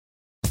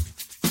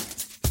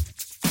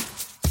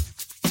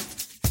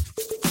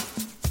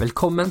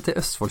Velkommen til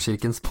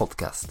Østfoldkirkens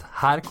podcast.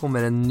 Her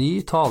kommer en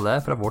ny tale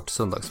fra vårt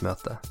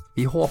søndagsmøte.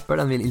 Vi håper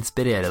den vil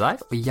inspirere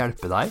deg og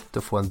hjelpe deg til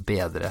å få en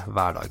bedre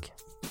hverdag.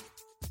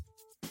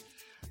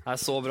 Det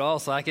er så bra,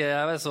 altså. Jeg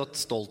er så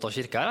stolt av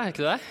kirka her, er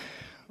ikke det?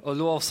 Og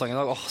lovsangen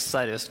i dag,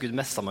 seriøst, Gud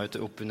mestet meg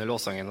opp under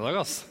lovsangen i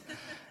dag, altså.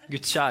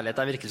 Guds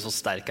kjærlighet er virkelig så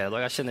sterk her i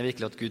dag. Jeg kjenner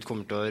virkelig at Gud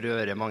kommer til å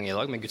røre mange i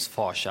dag med Guds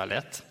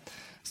farskjærlighet.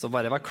 Så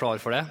bare vær klar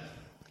for det.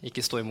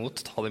 Ikke stå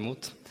imot, ta det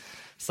imot.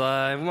 Så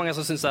hvor mange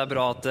som synes det er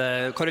bra at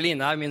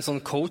Karoline er min sånn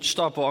coach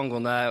da, på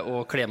angående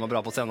å kle meg bra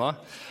på scenen.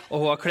 Og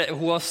hun har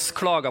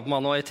klaget på meg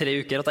nå i 3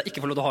 uker at jeg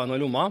ikke får lov til å ha noe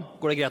i lomma.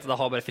 Går det greit at jeg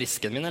har bare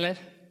frisken min,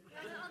 eller?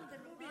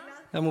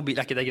 Ja,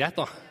 mobil, er ikke det greit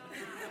da?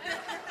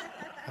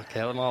 Ok,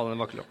 da må jeg ha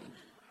den baklom.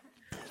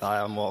 Ja,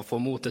 jeg må få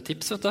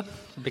motetips, vet du.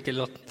 Det blir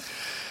ikke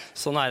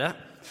sånn er det.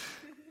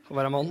 Å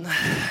være mann.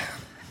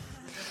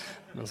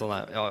 Men sånn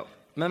er det, ja.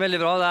 Men veldig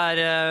bra, det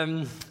er...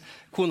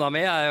 Kona mi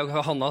er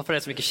Hanna, for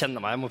dere som ikke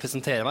kjenner meg, jeg må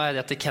presentere meg. Jeg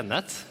heter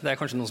Kenneth. Det er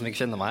kanskje noen som ikke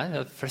kjenner meg.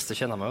 De fleste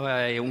kjenner meg, og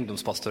jeg er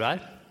ungdomspastor her.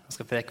 Jeg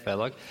skal preke på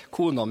i dag.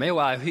 Kona mi, hun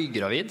er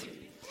høygravid.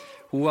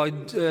 Hun har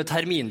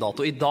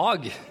termindato i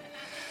dag.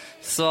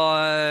 Så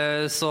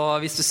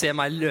hvis du ser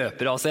meg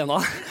løper av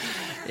scenen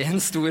i en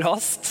stor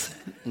hast,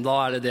 da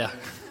er det det.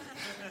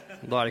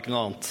 Da er det ikke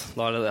noe annet.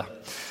 Da er det det.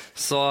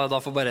 Så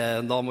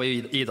da må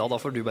Ida,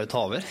 da får du bare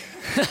ta over.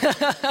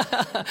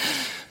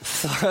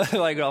 Så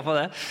jeg er glad for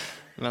det.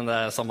 Men det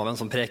er samme hvem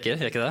som preker,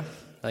 er ikke det?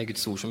 Det er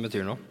Guds ord som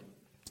betyr noe.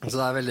 Så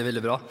det er veldig,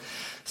 veldig bra.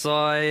 Så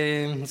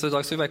i dag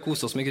skal vi bare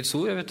kose oss med Guds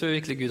ord. Jeg vet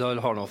virkelig Gud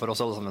har noe for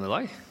oss alle sammen i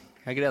dag.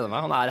 Jeg gleder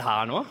meg. Han er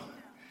her nå.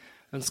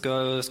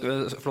 Skal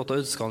få lov til å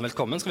ønske han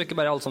velkommen. Skal vi ikke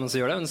bare alle sammen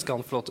gjøre det? Ønsker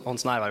han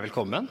hans nærvær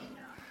velkommen?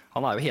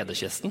 Han er jo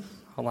hedersgjesten.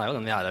 Han er jo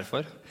den vi er her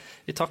for.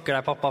 Vi takker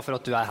deg, pappa, for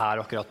at du er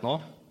her akkurat nå.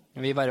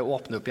 Vi bare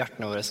åpner opp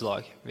hjertene våre i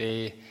dag. Vi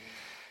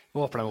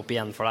åpner dem opp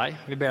igjen for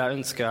deg. Vi ber deg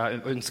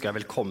ønske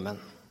deg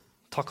velkommen.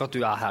 Takk at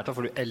du er her,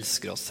 for du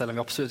elsker oss, selv om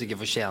vi absolutt ikke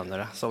fortjener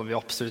det, selv om vi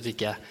absolutt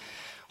ikke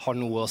har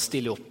noe å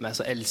stille opp med,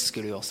 så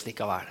elsker du oss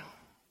likevel.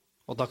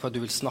 Og takk for at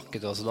du vil snakke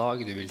til oss i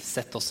dag, du vil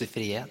sette oss i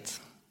frihet.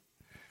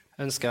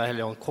 Jeg ønsker deg,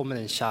 Hellige Ånd, kom med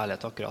din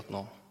kjærlighet akkurat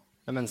nå.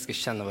 La mennesker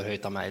kjenne hvor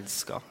høyt de er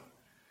elsket.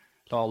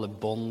 La alle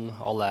bånd,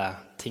 alle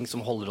ting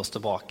som holder oss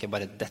tilbake,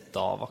 bare dette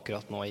av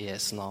akkurat nå i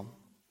Jesu navn.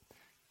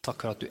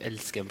 Takk for at du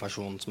elsker en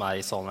person som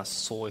er i salen her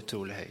så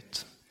utrolig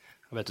høyt.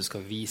 Jeg vet du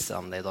skal vise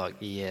dem det i dag,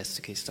 i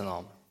Jesu Kristi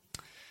navn.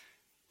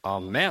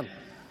 Amen.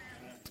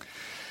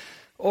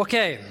 Ok.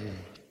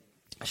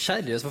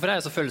 Kjærlighet, hvorfor er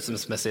jeg så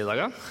følelsesmessig i dag,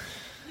 da?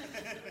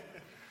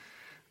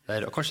 Det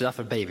er kanskje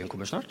derfor babyen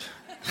kommer snart.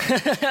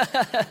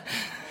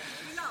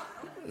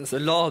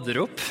 Så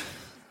lader opp.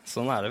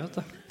 Sånn er det, vet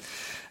du.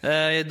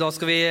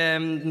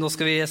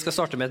 Jeg skal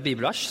starte med et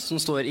bibelvers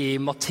som står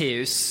i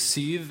Matteus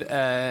 7,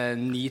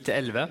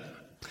 9-11.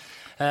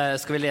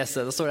 Skal vi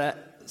lese? Da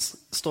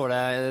står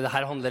det, det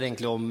her handler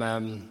egentlig om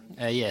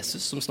Jesus,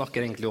 som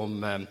snakker egentlig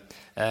om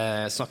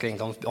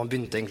han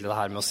begynte egentlig det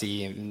her med å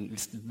si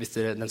hvis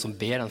den som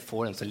ber, den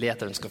får, den som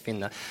leter, den skal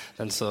finne,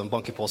 den som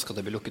banker på skal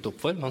det bli lukket opp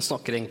for. Men han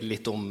snakker egentlig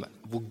litt om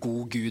hvor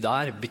god Gud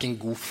er, hvilken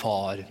god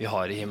far vi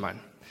har i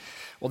himmelen.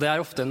 Og det er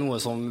ofte noe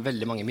som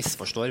veldig mange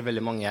misforstår,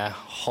 veldig mange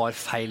har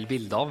feil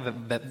bilde av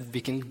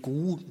hvilken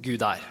god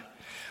Gud er.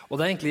 Og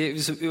det er egentlig,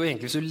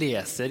 hvis du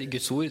leser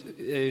Guds ord,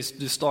 hvis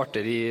du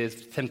starter i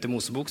 5.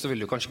 Mosebok, så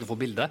vil du kanskje ikke få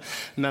bilde.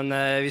 Men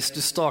hvis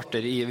du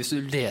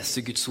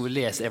leser Guds ord,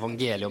 leser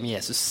evangeliet om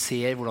Jesus,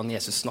 ser hvordan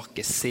Jesus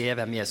snakker, ser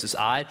hvem Jesus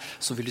er,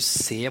 så vil du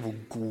se hvor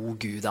god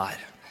Gud er.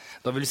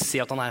 Da vil du se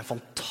at han er en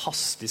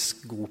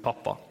fantastisk god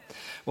pappa.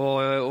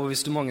 Og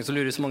hvis mange som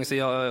lurer, så mange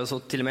sier,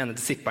 så til og med en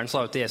av disippelen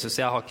sa jo til Jesus,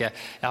 jeg har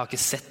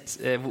ikke sett,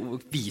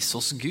 vis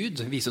oss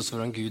Gud, vis oss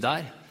hvordan Gud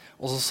er.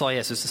 Og så sa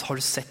Jesus, har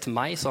du sett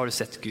meg, så har du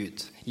sett Gud.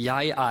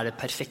 Jeg er det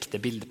perfekte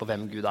bildet på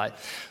hvem Gud er.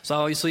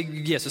 Så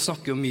Jesus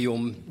snakker jo mye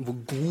om hvor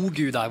god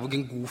Gud er, hvor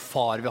god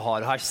far vi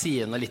har. Og her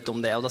sier han litt om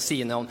det, og da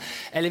sier han om,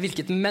 eller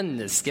hvilket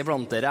menneske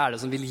blant dere er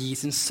det som vil gi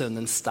sin sønn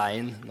en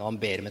stein når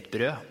han ber om et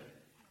brød?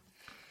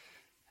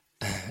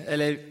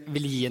 Eller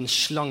vil gi en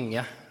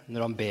slange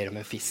når han ber om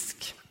en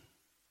fisk?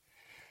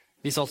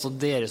 Hvis altså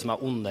dere som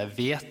er onde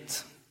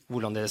vet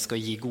hvordan dere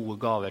skal gi gode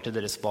gaver til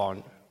deres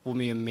barn, hvor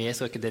mye mer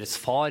skal ikke deres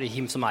far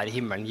som er i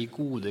himmelen gi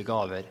gode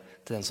gaver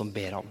til den som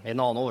ber ham. I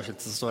en annen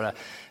oversettelse står det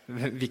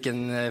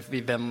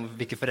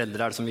hvilke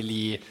foreldre er det som vil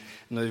gi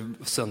når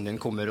sønnen din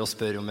kommer og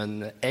spør om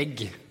en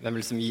egg, hvem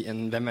er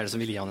det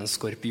som vil gi han en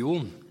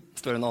skorpion?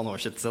 Det står en annen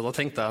oversettelse. Da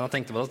tenkte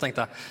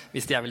jeg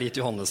hvis jeg ville gitt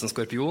Johannes en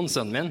skorpion,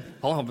 sønnen min,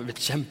 han har blitt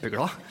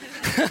kjempeglad.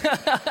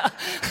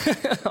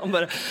 Han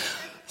bare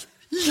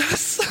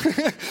yes!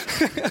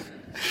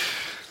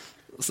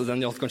 Så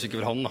den gjaldt kanskje ikke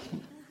for han da.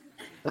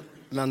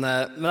 Men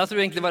jeg tror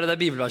egentlig bare det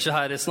bibelverset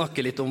her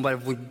snakker litt om bare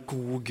hvor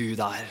god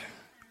Gud er.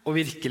 Og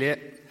virkelig,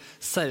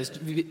 seriøst,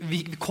 vi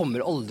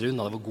kommer aldri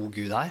unna det hvor god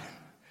Gud er.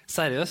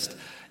 Seriøst.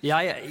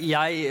 Jeg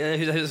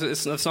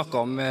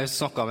snakket med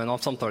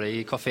en samtale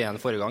i kaféen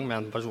forrige gang med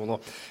en person,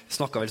 og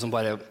snakket vel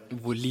bare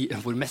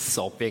hvor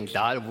messa opp vi egentlig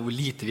og hvor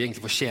lite vi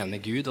egentlig fortjener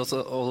Gud.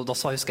 Og da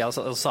husker jeg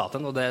sa til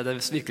henne, og det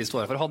virkelig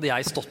står jeg for, hadde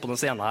jeg stått på den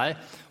scenen her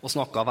og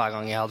snakket hver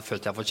gang jeg hadde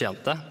følt jeg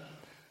fortjente,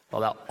 da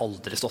hadde jeg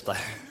aldri stått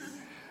der.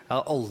 Jeg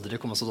hadde aldri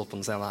kommet og stått på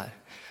den scenen her.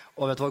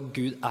 Og vet du hva?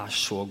 Gud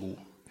så god.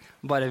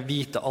 Bare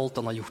vite alt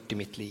han har gjort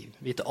i mitt liv,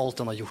 vite alt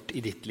han har gjort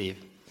i ditt liv.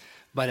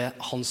 Bare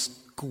hans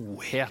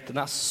godhet,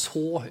 den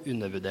så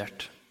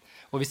undervurdert.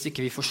 Og hvis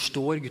ikke vi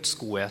forstår Guds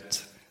godhet,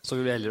 så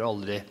vil vi heller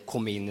aldri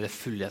komme inn i det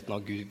fullheten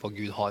av Gud, hva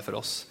Gud har for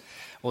oss.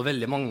 Og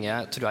veldig mange,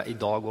 tror jeg i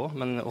dag også,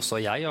 men også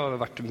jeg har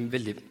vært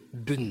veldig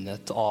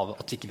bundet av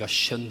at ikke vi har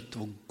skjønt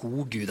hvor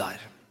god Gud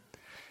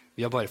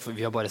Vi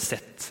har bare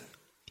sett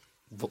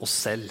oss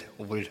selv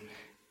og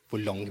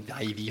hvor lang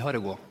vei vi har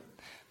å gå.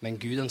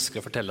 Men Gud ønsker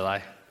å fortelle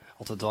deg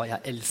at da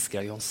jeg elsker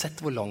deg uansett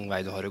hvor lang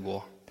vei du har å gå.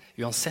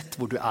 Uansett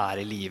hvor du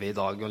i livet i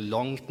dag, og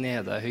langt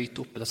nede, høyt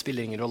oppe, det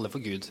spiller ingen rolle for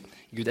Gud.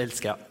 Gud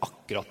elsker deg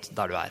akkurat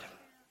der du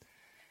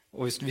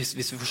Og hvis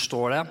vi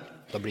forstår det,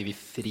 da blir vi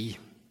fri.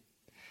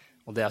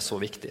 Og det så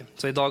viktig.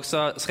 Så i dag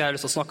så skal jeg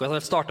lyst til å snakke,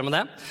 jeg starter med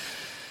det.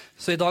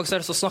 Så i dag så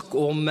jeg lyst til å snakke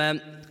om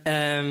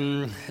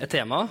et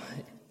tema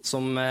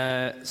som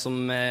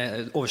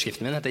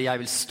overskriften min heter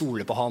 «Jeg vil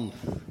stole på han».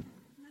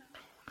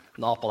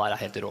 Den apa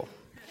der helt rå.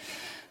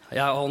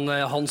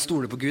 Han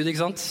stoler på Gud,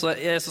 ikke sant? Så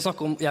jeg skal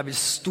snakke om jeg vil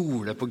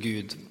stole på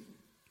Gud.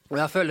 Og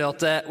jeg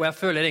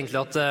føler egentlig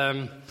at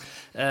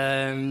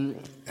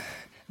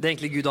det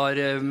egentlig Gud har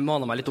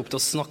manet meg litt opp til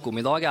å snakke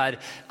om i dag,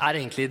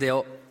 egentlig det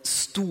å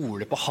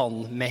stole på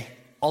han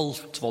med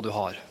alt hva du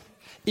har.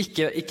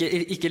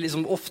 Ikke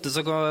liksom ofte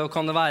så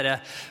kan det være,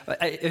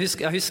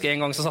 jeg husker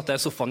en gang så satt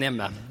jeg i sofaen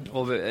hjemme,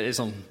 og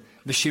liksom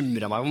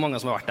bekymret meg, hvor mange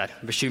som har vært der,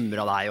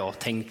 bekymret deg og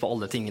tenkt på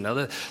alle tingene.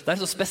 Det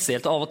så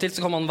spesielt, av og til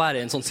så kan man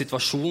være i en sånn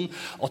situasjon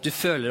at du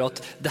føler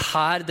at det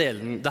her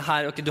delen, det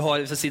her, du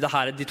har, så si, det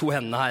her, de to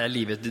hendene her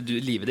livet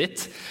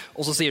ditt,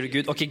 og så sier du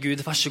Gud, ok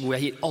Gud, vær så god,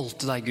 jeg gir alt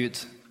til deg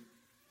Gud.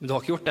 Men du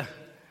har ikke gjort det.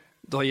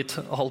 Du har gitt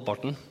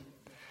halvparten.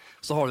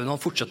 Så har du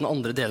fortsatt den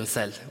andre delen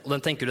selv. Og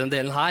den tenker du, den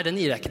delen her, den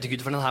gir jeg ikke til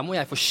Gud, for den her må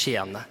jeg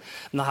fortjene.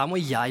 Den her må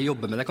jeg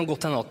jobbe med. Det kan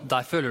godt hende at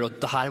der føler du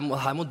at det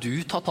her må du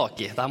ta tak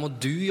i. Det her må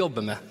du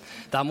jobbe med.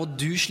 Det her må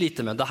du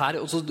slite med. Det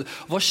her, og så,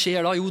 hva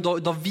skjer da? Jo,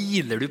 da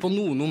hviler du på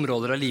noen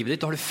områder av livet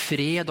ditt. Da har du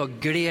fred, du har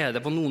glede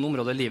på noen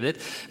områder av livet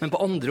ditt. Men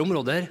på andre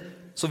områder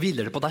så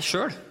hviler du på deg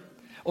selv.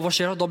 Og hva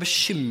skjer da? Da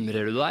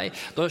bekymrer du deg,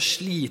 da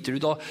sliter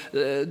du, da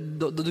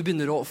du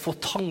begynner å få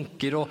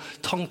tanker og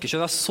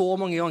tankekjør. Det så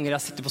mange ganger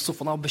jeg sitter på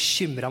sofaen og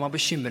bekymrer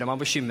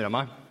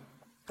meg.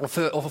 Og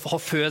har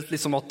følt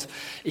liksom at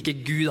ikke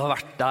Gud har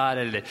vært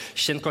der, eller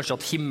kjent kanskje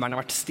at himmelen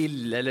har vært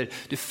stille, eller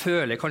du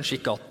føler kanskje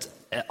ikke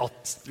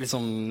at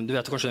liksom, du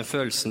vet kanskje den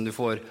følelsen du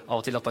får av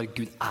og til at bare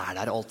Gud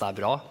der, alt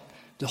bra.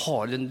 Du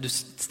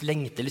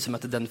lengter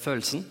liksom etter den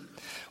følelsen.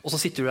 Og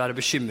så sitter du der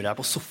og bekymrer deg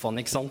på sofaen,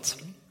 ikke sant?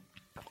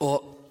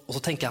 Og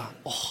så tenker jeg,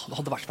 det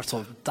hadde vært så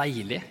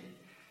deilig.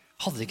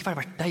 Hadde det ikke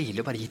vært deilig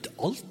å bare gitt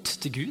alt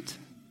til Gud?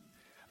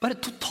 Bare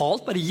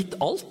totalt, bare gitt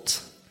alt.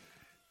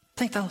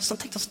 Tenkte jeg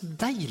så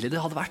deilig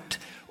det hadde vært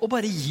å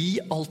bare gi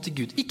alt til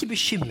Gud. Ikke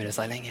bekymre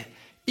seg lenger.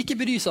 Ikke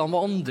bry seg om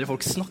hva andre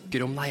folk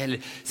snakker om deg,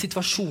 eller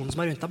situasjonen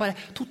som rundt deg. Bare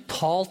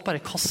totalt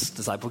bare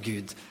kaste seg på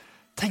Gud.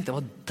 Tenkte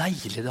jeg hva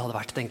deilig det hadde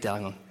vært, tenkte jeg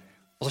en gang.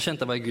 Og så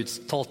kjente jeg bare Gud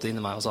talte inn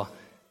i meg og sa,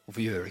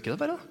 hvorfor gjør du ikke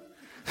det bare da?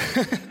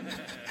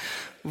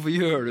 Hvorfor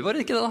gjør du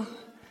bare ikke det da?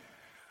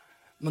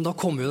 Men da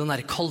kommer jo den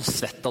der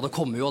kaldsvetta, da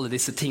kommer jo alle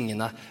disse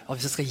tingene. Ja,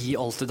 hvis jeg skal gi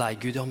alt til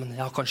deg, Gud, ja, men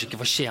jeg har kanskje ikke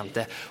fortjent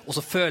det. Og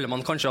så føler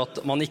man kanskje at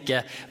man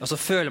ikke,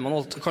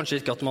 kanskje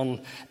ikke at man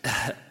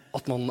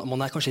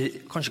kanskje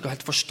ikke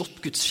helt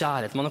forstått Guds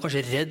kjærlighet. Man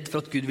kanskje redd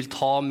for at Gud vil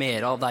ta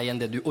mer av deg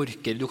enn det du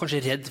orker. Du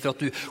kanskje redd for at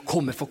du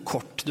kommer for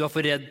kort. Du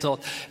for redd til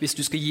at hvis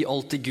du skal gi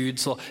alt til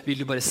Gud, så vil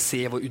du bare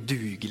se hvor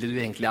udugelig du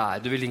egentlig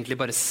Du vil egentlig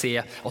bare se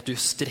at du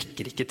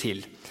strekker ikke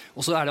til.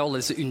 Og så det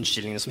alle disse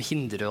unnskyldningene som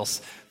hindrer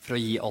oss for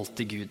å gi alt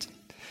til Gud.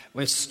 Og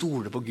jeg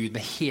stoler på Gud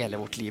med hele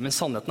vårt liv. Men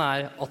sannheten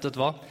at vet du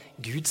hva?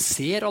 Gud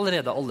ser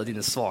allerede alle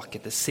dine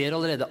svakheter, ser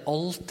allerede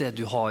alt det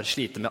du har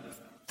slitt med,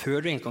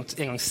 før du en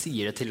gang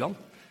sier det til ham.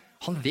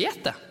 Han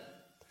vet det.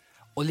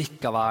 Og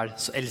likevel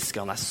så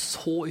elsker han deg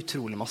så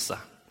utrolig masse.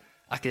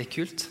 Ikke det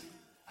kult?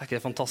 Ikke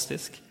det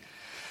fantastisk?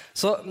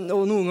 Så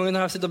og noen ganger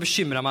når jeg sitter og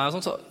bekymrer meg, og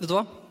sånt, så vet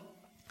du hva?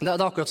 Det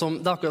akkurat som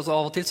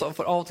av og til,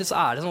 for av og til så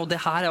det sånn, og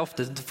det her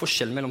ofte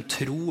forskjellen mellom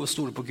tro og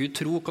stole på Gud.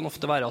 Tro kan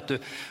ofte være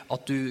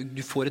at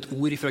du får et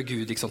ord fra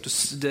Gud, ikke sant?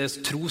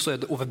 Tro så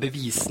det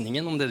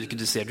overbevisningen om det du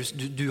ikke ser.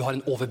 Du har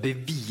en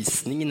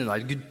overbevisning inni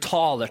deg. Gud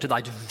taler til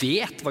deg, du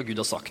vet hva Gud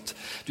har sagt.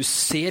 Du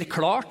ser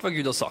klart hva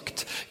Gud har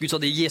sagt. Gud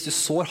sa det, i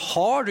Jesus sår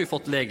har du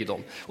fått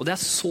legedom. Og det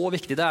så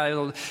viktig.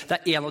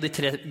 Det en av de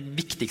 3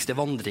 viktigste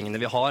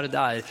vandringene vi har.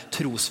 Det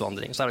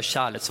trosvandring, så det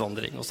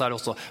kjærlighetsvandring, og så det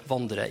også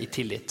vandre i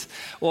tillit.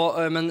 Og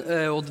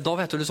da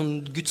vet du liksom,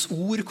 Guds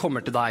ord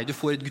kommer til deg, du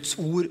får et Guds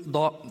ord,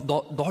 da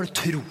har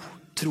du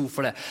tro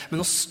for det.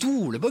 Men å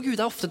stole på Gud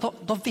ofte,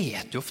 da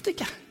vet du ofte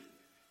ikke.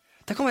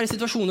 Det kan være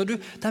situasjoner det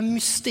er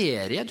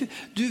mysteriet,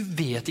 du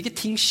vet ikke,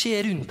 ting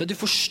skjer rundt deg, du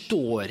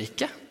forstår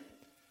ikke.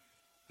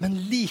 Men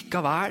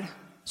likevel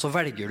så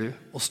velger du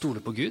å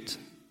stole på Gud.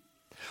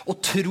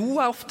 Og tro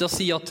er ofte å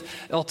si at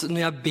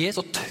når jeg ber,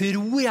 så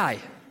tror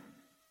jeg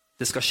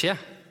det skal skje.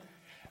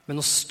 Men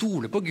å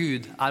stole på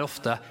Gud er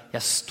ofte,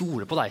 jeg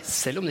stoler på deg,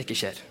 selv om det ikke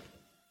skjer.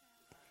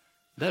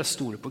 Det er å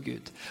stole på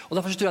Gud. Og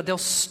derfor tror jeg at det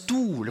å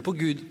stole på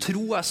Gud,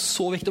 tro er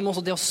så viktig, men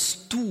også det å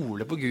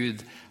stole på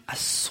Gud er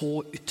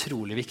så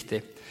utrolig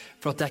viktig.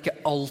 For at det er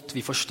ikke alt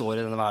vi forstår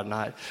i denne verden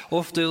her. Og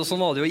ofte,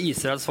 sånn var det jo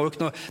Israels folk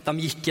når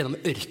de gikk gjennom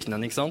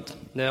ørkenen, ikke sant?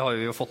 Det har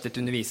vi jo fått litt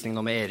undervisning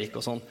nå med Erik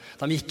og sånn.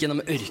 De gikk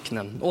gjennom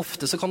ørkenen. Og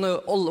ofte så kan jo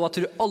alle, jeg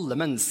tror alle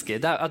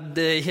mennesker,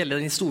 hele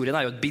den historien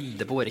er jo et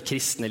bilde på våre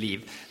kristne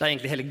liv. Det er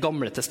egentlig hele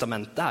Gamle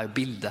testamentet er jo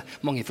bilde,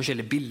 mange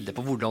forskjellige bilder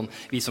på hvordan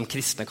vi som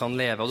kristne kan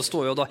leve. Og det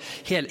står jo da,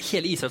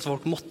 hele Israels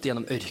folk måtte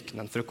gjennom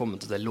ørkenen for å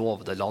komme til det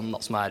lovede land,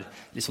 som er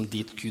liksom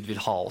dit Gud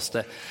vil ha oss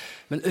det.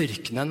 Men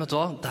ørkenen, vet du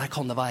hva, der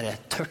kan det være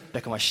tørt, det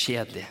kan være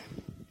kjedelig.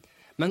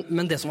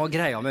 Men det som var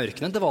greia med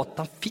ørkenen, det var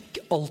at de fikk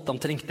alt de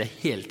trengte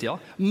hele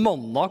tiden.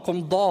 Manna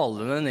kom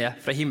dalende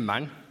ned fra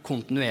himmelen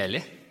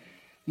kontinuerlig.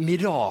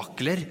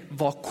 Mirakler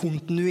var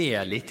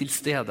kontinuerlig til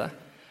stede.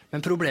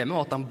 Men problemet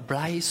var at de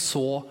ble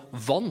så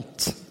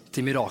vant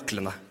til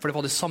miraklene, for det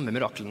var de samme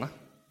miraklene.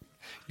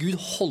 Gud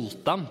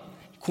holdt dem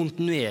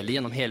kontinuerlig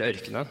gjennom hele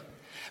ørkenen,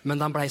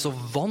 men de ble så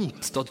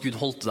vant til at Gud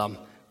holdt dem,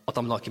 at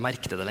de da ikke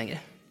merket det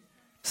lenger.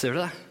 Ser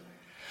du det?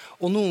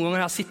 Og noen ganger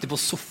har jeg sittet på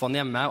sofaen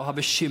hjemme og har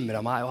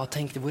bekymret meg og har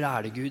tenkt, hvor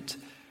er det Gud?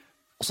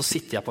 Og så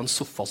sitter jeg på en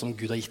sofa som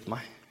Gud har gitt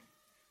meg.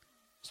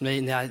 Så når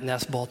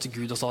jeg ba til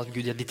Gud og sa at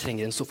Gud, vi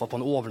trenger en sofa på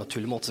en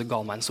overnaturlig måte, så ga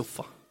han meg en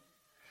sofa.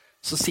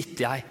 Så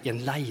sitter jeg i en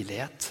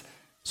leilighet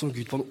som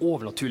Gud på en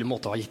overnaturlig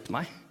måte har gitt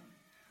meg.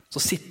 Så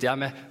sitter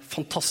jeg med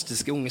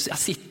fantastiske unge, jeg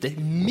sitter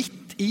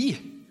midt i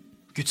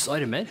Guds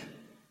armer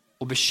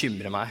og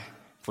bekymrer meg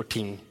for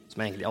ting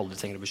som jeg egentlig aldri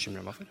trenger å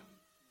bekymre meg for.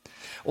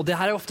 Og det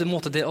her er ofte en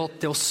måte det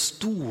å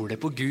stole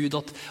på Gud,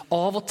 at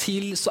av og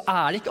til så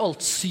er det ikke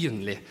alt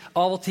synlig.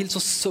 Av og til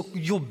så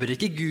jobber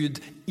ikke Gud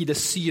i det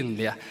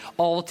synlige.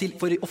 Av og til,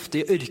 for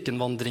ofte i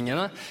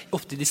ørkenvandringene,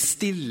 ofte i de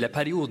stille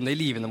periodene i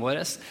livene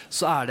våre,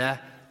 så er det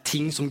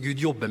ting som Gud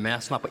jobber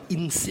med, som er på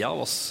innsida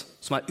av oss,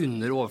 som er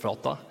under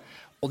overflata.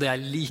 Og det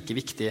er like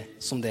viktig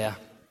som det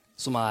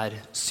som er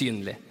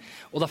synlig.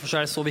 Og derfor så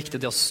er det så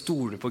viktig det å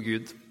stole på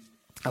Gud.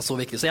 Det er så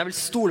viktig. Så jeg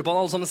vil stole på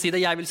han, alle sammen sier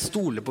det, jeg vil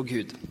stole på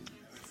Gud.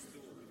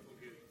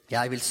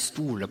 Jeg vil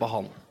stole på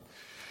han.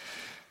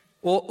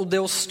 Og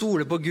det å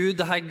stole på Gud,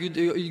 det her,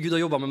 Gud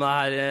har jobbet med meg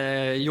her,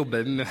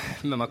 jobber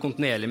med meg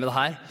kontinuerlig med det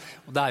her.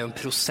 Og det er jo en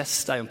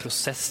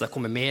prosess, det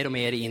kommer mer og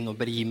mer inn og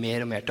bare gi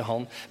mer og mer til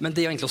han. Men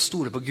det å egentlig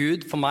stole på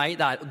Gud, for meg,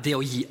 det er det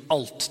å gi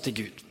alt til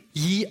Gud.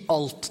 Gi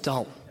alt til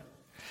han.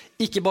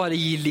 Ikke bare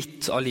gi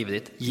litt av livet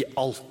ditt, gi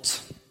alt.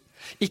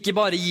 Ikke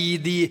bare gi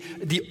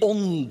de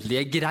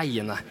åndelige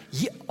greiene,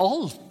 gi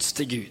alt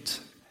til Gud.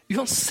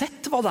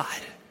 Uansett hva det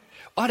er.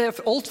 Er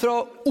det alt fra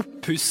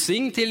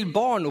oppussing til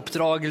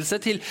barneoppdragelse,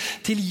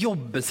 til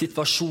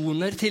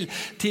jobbesituasjoner,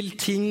 til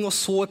ting og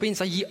sår på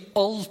innsida. Gi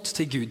alt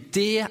til Gud.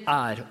 Det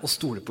er å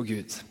stole på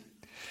Gud.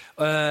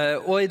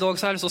 Og i dag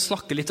så har jeg lyst til å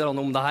snakke litt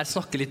om det her,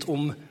 snakke litt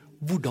om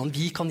hvordan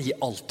vi kan gi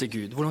alt til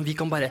Gud. Hvordan vi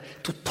kan bare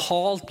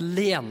totalt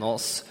lene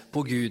oss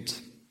på Gud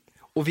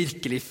og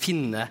virkelig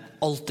finne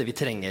alt det vi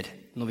trenger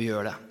når vi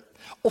gjør det.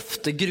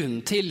 Ofte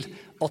grunnen til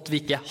at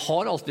vi ikke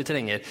har alt vi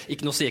trenger,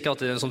 ikke noe sier ikke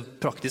at det er sånn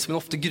praktisk, men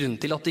ofte grunnen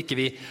til at ikke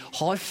vi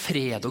har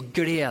fred og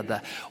glede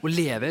og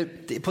lever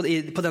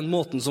på den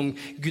måten som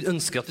Gud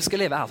ønsker at vi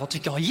skal leve, er for at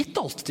vi ikke har gitt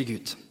alt til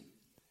Gud.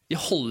 Vi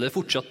holder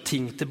fortsatt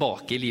ting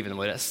tilbake i livene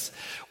våre.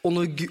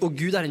 Og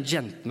Gud er en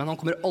gentleman,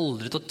 han kommer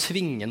aldri til å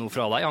tvinge noe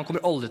fra deg, han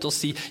kommer aldri til å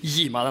si,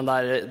 gi meg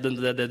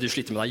det du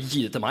sliter med deg,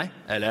 gi det til meg,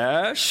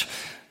 ellers.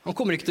 Han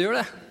kommer ikke til å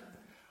gjøre det.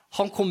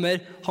 Han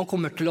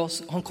kommer til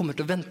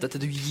å vente til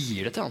du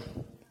gir det til han.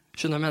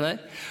 Skjønner du hva jeg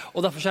mener?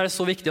 Og derfor er det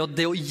så viktig at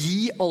det å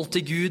gi alt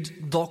til Gud,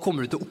 da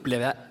kommer du til å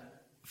oppleve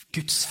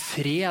Guds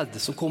fred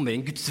som kommer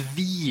inn, Guds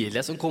hvile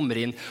som kommer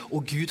inn,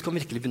 og Gud kan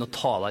virkelig begynne å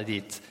ta deg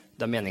dit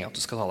det er meningen at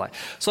du skal ta deg.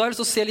 Så jeg har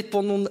lyst til å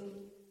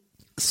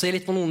se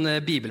litt på noen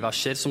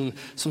bibelverser som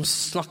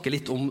snakker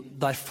litt om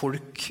der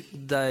folk,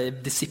 der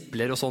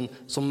disipler og sånn,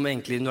 som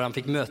egentlig når de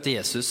fikk møte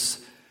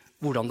Jesus,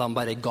 hvordan de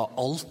bare ga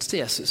alt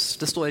til Jesus.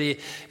 Det står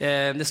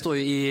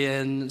i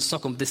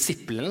snakk om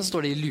disiplene, så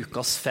står det i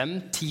Lukas 5,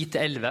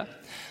 10-11.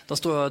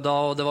 Det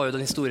var jo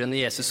den historien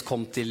når Jesus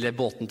kom til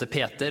båten til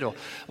Peter,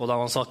 og da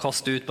han sa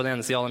kast ut på den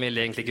ene siden, han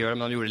ville egentlig ikke gjøre det,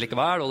 men han gjorde det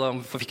likevel, og de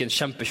fikk en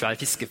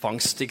kjempesvær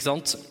fiskefangst, ikke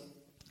sant?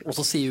 Og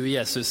så sier jo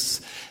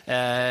Jesus,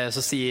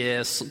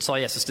 sa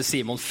Jesus til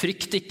Simon,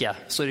 frykt ikke,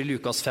 står i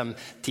Lukas 5,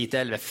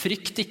 10-11,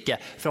 frykt ikke,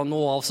 fra nå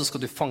av så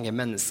skal du fange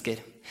mennesker.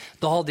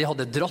 Da de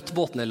hadde dratt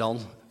båten i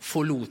land,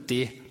 forlot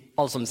de,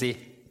 altså som sier,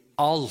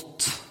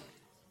 alt,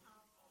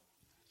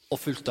 og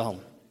fulgte han.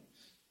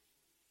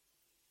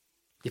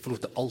 De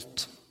forlot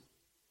alt.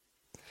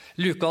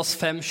 Lukas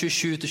 5,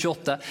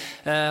 27-28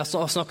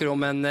 snakker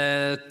om en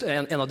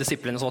av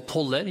disiplene som var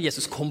toller.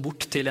 Jesus kom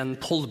bort til en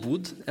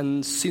tollbod,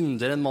 en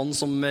synder, en mann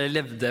som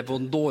levde på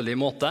en dårlig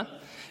måte,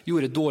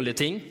 gjorde dårlige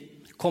ting.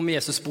 Kom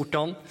Jesus bort til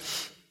han,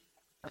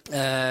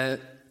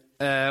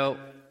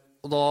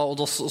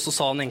 og så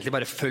sa han egentlig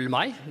bare «følg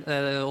meg»,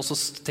 og så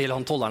til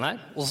han tolleren her.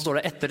 Og så står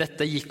det «etter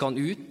dette gikk han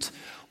ut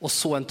og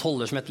så en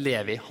toller som het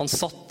Levi. Han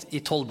satt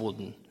i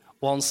tollboden,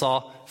 og han sa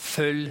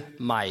 «følg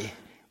meg».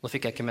 Nå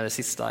fikk jeg ikke med det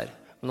siste her.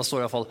 Men da står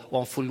det i hvert fall, og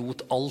han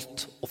forlot alt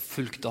og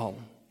fulgte han.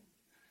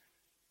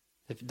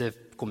 Det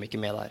kom ikke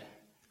med der.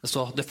 Det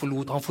står,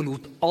 han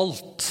forlot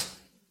alt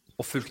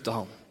og fulgte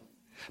han.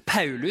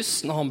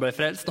 Paulus, når han ble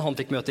frelst, når han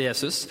fikk møte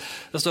Jesus,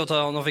 det står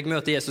at han fikk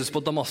møte Jesus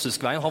på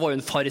Damaskusveien. Han var jo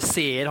en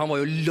fariseer, han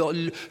var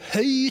jo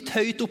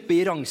høyt oppe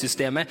i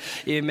rangsystemet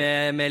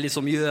med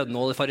liksom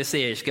jødene og det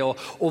fariseerske,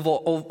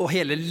 og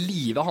hele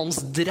livet hans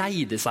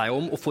dreide seg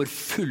om å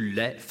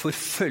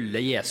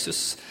forfølge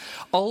Jesus.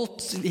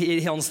 Alt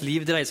i hans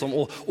liv dreier seg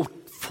om å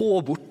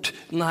få bort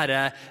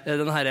denne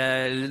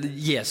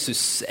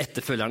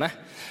Jesus-etterfølgerne.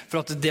 For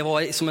at det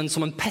var som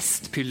en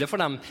pestpille for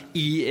dem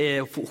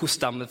hos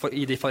dem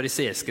i det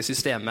fariseerske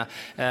systemet,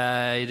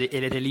 i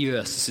det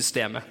religiøse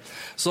systemet.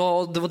 Så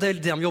det var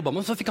det de jobbet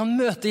med. Så fikk han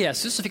møte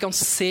Jesus, så fikk han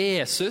se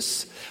Jesus.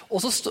 Og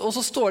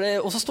så står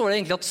det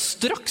egentlig at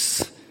straks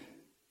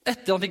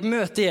etter han fikk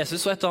møte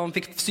Jesus, og etter han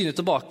fikk synet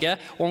tilbake,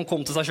 og han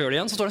kom til seg selv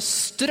igjen, så står det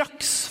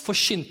straks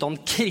forkynte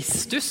han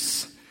Kristus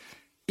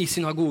i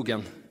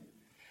synagogen,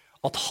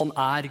 at han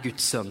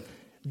Guds sønn.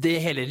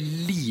 Det hele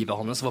livet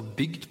hans var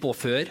bygd på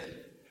før,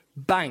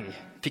 bang,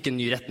 fikk en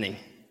ny retning.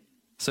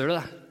 Ser du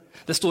det?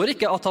 Det står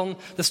ikke at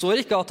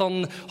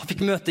han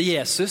fikk møte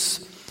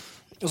Jesus,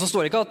 og så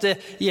står det ikke at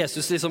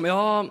Jesus liksom,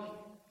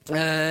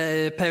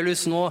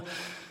 Paulus,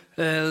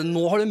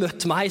 nå har du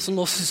møtt meg, så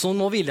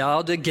nå vil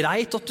jeg, det er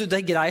greit at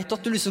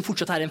du liksom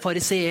fortsatt en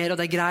fariseer, og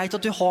det er greit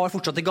at du har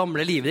fortsatt det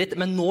gamle livet ditt,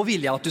 men nå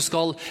vil jeg at du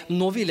skal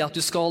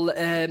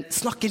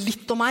snakke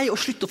litt om meg,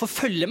 og slutte å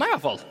forfølge meg i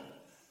hvert fall.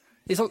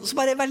 Så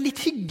bare være litt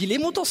hyggelig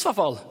mot oss i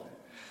hvert fall.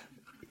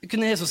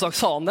 Kunne Jesus sagt,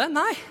 sa han det?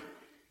 Nei.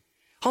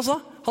 Han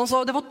sa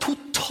det var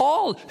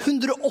total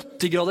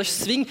 180 graders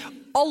sving,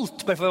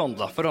 alt ble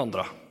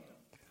forandret.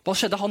 Hva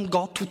skjedde? Han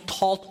ga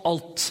totalt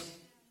alt.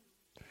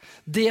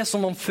 Det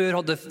som han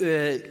før hadde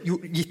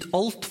gitt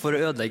alt for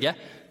å ødelegge,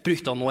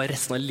 brukte han nå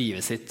resten av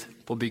livet sitt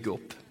på å bygge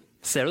opp.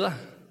 Ser du det?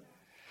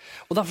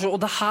 Og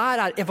det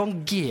her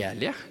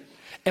evangeliet.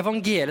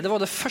 Evangeliet, det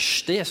var det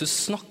første Jesus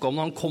snakket om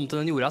når han kom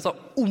til den jorda. Altså,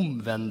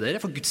 omvend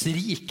dere, for Guds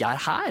rike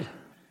her.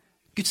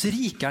 Guds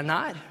rike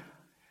nær.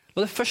 Det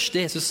var det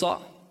første Jesus sa.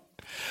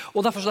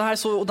 Og det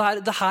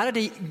her er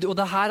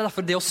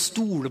derfor det å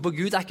stole på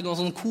Gud er ikke noe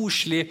sånn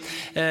koselig,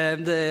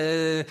 det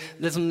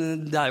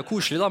er jo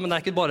koselig da, men det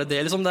er ikke bare det,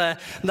 liksom, det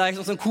er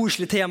ikke sånn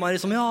koselig tema,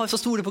 liksom, ja, så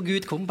stole på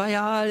Gud, kom bare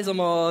her, liksom,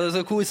 og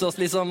så kose oss,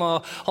 liksom,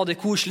 og ha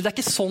det koselig. Det er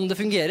ikke sånn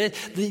det fungerer.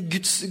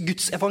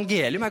 Guds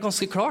evangelium er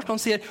ganske klart.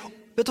 Han sier,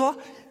 vet du hva,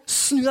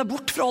 snu deg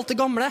bort fra alt det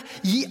gamle,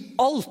 gi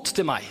alt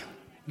til meg.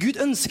 Gud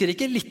ønsker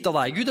ikke litt av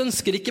deg. Gud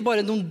ønsker ikke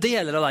bare noen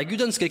deler av deg.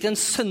 Gud ønsker ikke en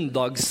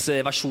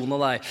søndagsversjon av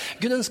deg.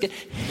 Gud ønsker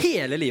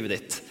hele livet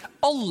ditt.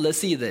 Alle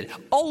sider.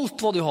 Alt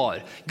hva du har.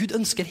 Gud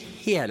ønsker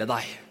hele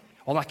deg.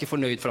 Og han er ikke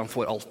fornøyd for han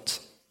får alt.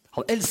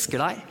 Han elsker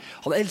deg.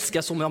 Han elsker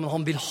deg så mye, men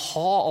han vil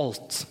ha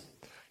alt.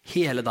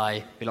 Hele deg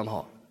vil han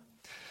ha.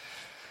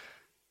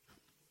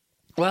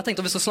 Og jeg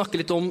tenkte at vi skal snakke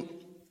litt om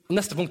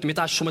neste punktet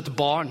mitt som et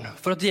barn.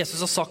 For at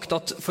Jesus har sagt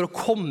at for å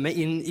komme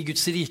inn i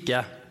Guds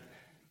rike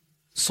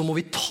så må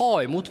vi ta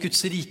imot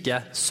Guds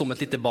rike som et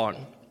lite barn.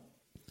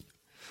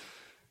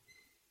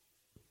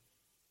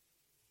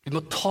 Hvis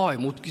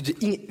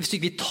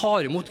vi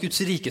tar imot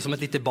Guds rike som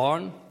et lite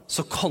barn,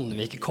 så kan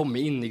vi ikke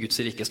komme inn i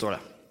Guds rike, står det.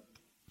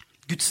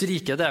 Guds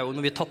rike, det er jo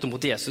når vi har tatt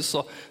imot Jesus,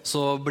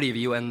 så blir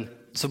vi jo en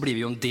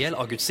del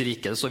av Guds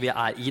rike. Så vi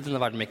er i denne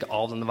verden, men ikke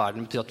av denne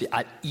verden. Det betyr at vi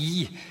er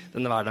i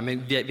denne verden,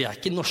 men vi er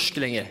ikke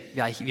norske lenger.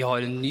 Vi har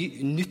en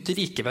nytt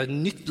rike, vi har et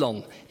nytt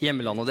land,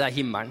 hjemmeland, og det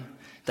er himmelen.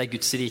 Det er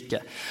Guds rike.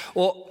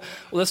 Og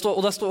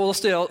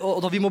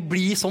vi må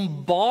bli som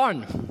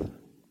barn.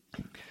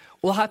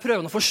 Og her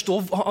prøver han å forstå,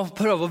 han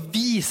prøver å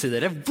vise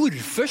dere,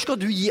 hvorfor skal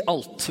du gi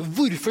alt?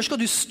 Hvorfor skal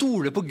du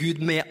stole på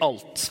Gud med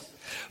alt?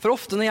 For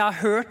ofte når jeg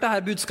har hørt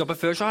dette budskapet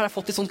før, så har jeg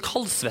fått litt sånn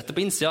kaldsvette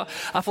på innsida.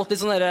 Jeg har fått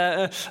litt sånn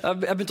jeg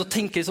begynte å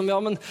tenke liksom,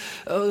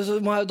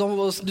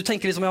 du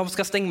tenker liksom,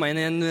 skal jeg stenge meg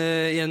inn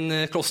i en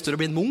kloster og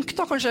bli en munk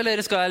da, kanskje?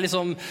 Eller skal jeg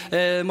liksom,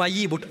 må jeg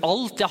gi bort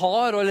alt jeg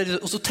har?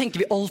 Og så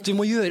tenker vi alt vi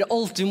må gjøre,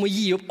 alt vi må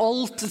gi opp,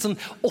 alt liksom,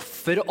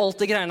 offer og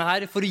alt det greiene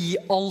her for å gi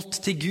alt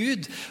til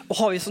Gud. Og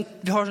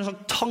vi har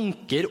sånne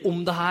tanker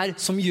om det her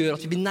som gjør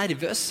at vi blir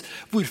nervøse.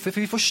 Hvorfor?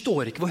 For vi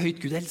forstår ikke hvor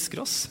høyt Gud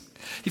elsker oss.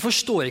 Vi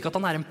forstår ikke at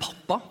han en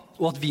pappa,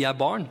 og at vi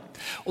barn.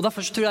 Og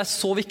derfor tror jeg det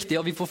så viktig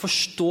at vi får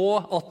forstå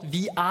at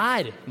vi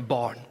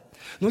barn.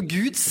 Når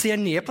Gud ser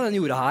ned på denne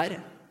jorda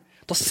her,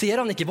 da ser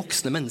han ikke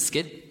voksne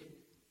mennesker.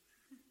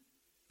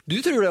 Du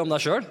tror det om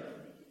deg selv.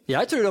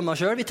 Jeg tror det om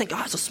meg selv. Vi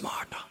tenker, jeg så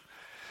smart da.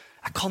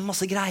 Jeg kan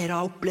masse greier, jeg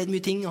har opplevd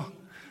mye ting.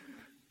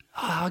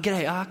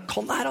 greia, jeg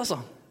kan det her altså.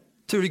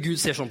 Tror du Gud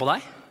ser sånn på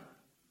deg?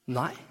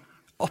 Nei,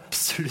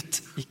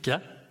 absolutt ikke.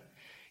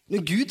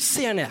 Men Gud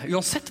ser ned,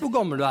 uansett hvor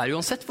gammel du er,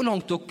 uansett hvor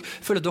langt du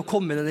føler du har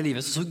kommet i denne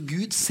livet, så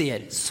Gud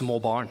ser små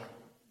barn.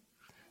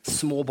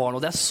 Små barn,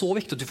 og det er så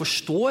viktig at du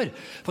forstår,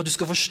 for at du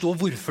skal forstå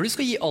hvorfor du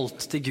skal gi alt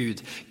til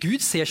Gud.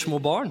 Gud ser små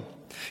barn.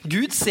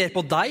 Gud ser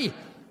på deg,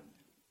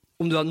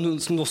 om du er nå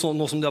som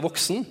du er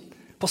voksen,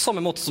 på samme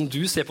måte som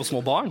du ser på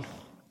små barn.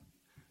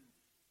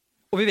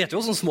 Og vi vet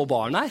jo hvordan små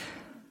barn er,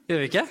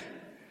 gjør vi ikke?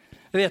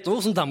 Vi vet jo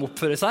hvordan de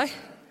oppfører seg.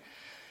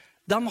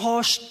 De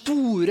har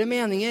store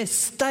meninger,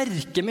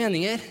 sterke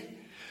meninger,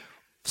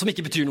 som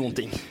ikke betyr noen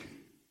ting.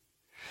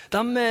 De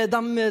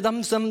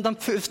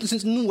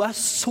synes noe er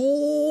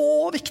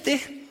så viktig.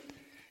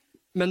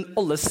 Men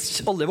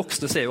alle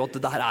voksne ser jo at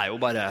det her er jo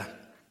bare...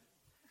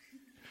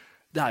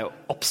 Det er jo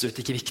absolutt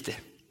ikke viktig.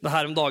 Det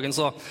her om dagen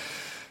så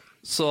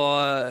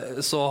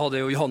hadde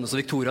jo Johannes og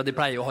Victoria, de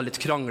pleier å ha litt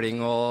krangling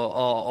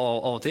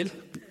av og til.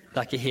 Det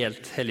er ikke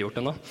helt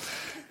helliggjort ennå.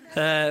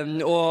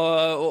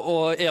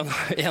 Og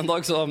en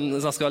dag så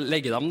jeg skal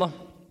legge dem da,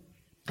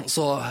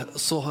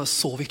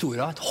 så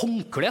Victoria et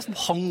håndkle som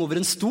hang over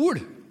en stol.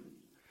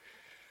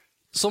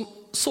 Som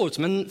så ut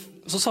som en...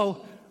 Så sa hun,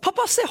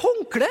 pappa, se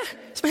håndkle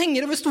som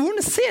henger over stolen,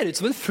 det ser ut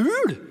som en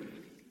fugl.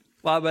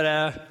 Og jeg bare...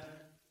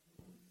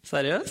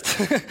 Seriøst?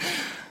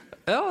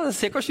 Ja, det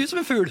ser kanskje ut som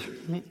en fugl.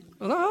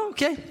 Ja,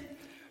 ok.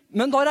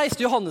 Men da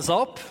reiste Johannes seg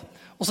opp,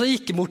 og så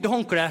gikk han bort til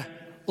håndkleet,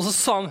 og så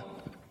sa han,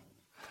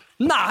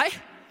 nei,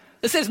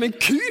 det ser ut som en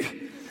ku.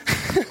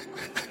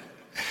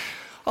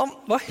 Han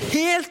var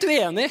helt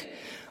uenig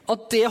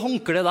at det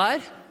håndkleet der,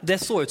 det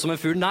så ut som en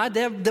fugl. Nei,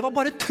 det var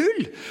bare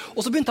tull.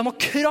 Og så begynte de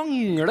å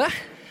krangle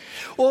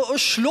og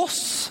slåss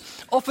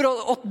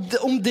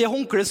om det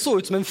håndkleet så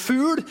ut som en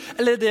fugl,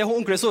 eller det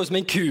håndkleet så ut som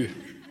en ku.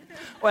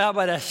 Og jeg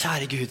bare,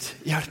 kjære Gud,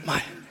 hjelp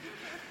meg.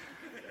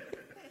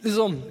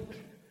 Liksom,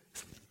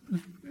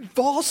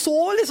 hva så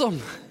liksom?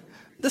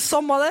 Det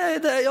samme,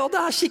 det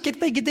er sikkert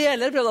begge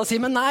deler, prøvde jeg å si,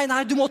 men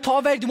nei, du må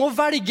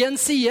velge en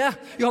side.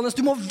 Johannes,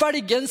 du må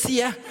velge en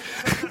side.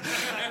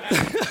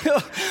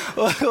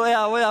 og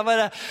jeg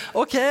bare,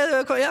 ok,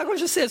 jeg kan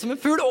ikke se det som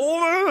en fugl.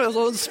 Og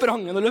så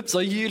sprang han og løpte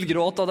seg og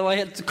gylgråt, og det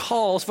var helt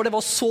kaos, for det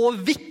var så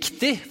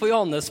viktig for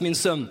Johannes, min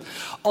sønn,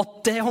 at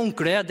det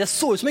håndkleet, det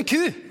så ut som en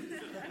ku.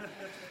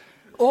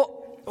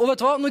 Og vet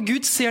du hva, når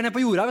Gud ser ned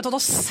på jorda, vet du hva,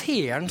 da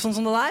ser han sånn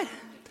som det der.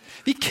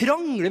 Vi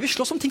krangler, vi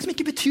slåss om ting som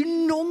ikke betyr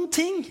noen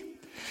ting.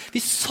 Vi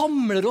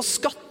samler oss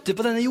skatter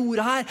på denne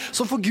jorda her,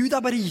 som for Gud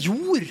er bare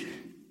jord.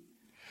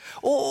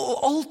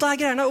 Og alt det her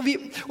greiene,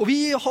 og vi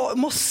har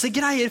masse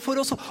greier for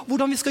oss,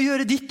 hvordan vi skal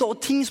gjøre ditt, og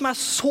ting som er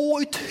så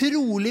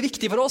utrolig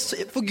viktig for oss,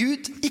 for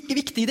Gud ikke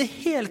viktig i det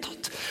hele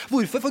tatt.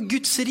 Hvorfor? For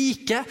Guds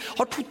rike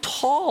har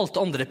totalt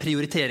andre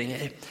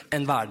prioriteringer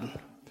enn verden.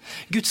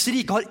 Guds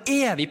rike har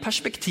evig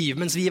perspektiv,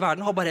 mens vi i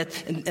verden har bare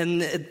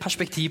et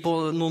perspektiv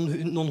på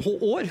noen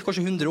år,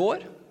 kanskje 100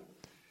 år.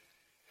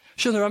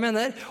 Skjønner du hva jeg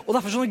mener? Og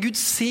derfor når Gud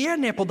ser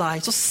ned på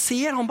deg, så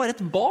ser han bare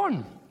et barn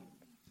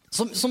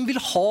som vil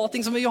ha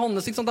ting som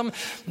Johannes.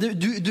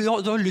 Du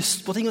har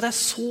lyst på ting, og det er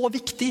så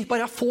viktig.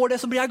 Bare jeg får det,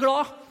 så blir jeg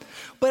glad.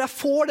 Bare jeg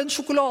får den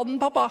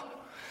sjokoladen, pappa.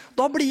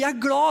 Da blir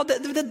jeg glad.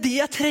 Det er det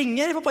jeg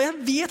trenger, pappa. Jeg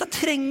vet jeg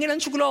trenger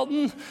den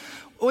sjokoladen.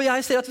 Og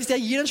jeg ser at hvis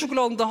jeg gir den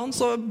sjokoladen til han,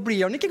 så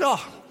blir han ikke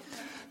glad.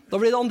 Da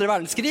blir det 2.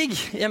 verdenskrig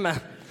hjemme.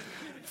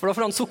 For da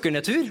får han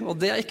sukkernedtur, og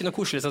det er ikke noe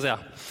koselig, så å si.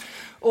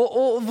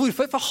 Og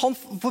hvorfor?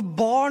 For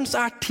barn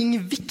så er ting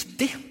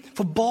viktig.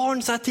 For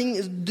barn så er ting,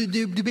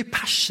 du blir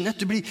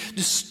passionate,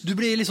 du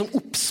blir liksom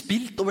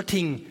oppspilt over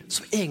ting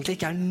som egentlig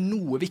ikke er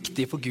noe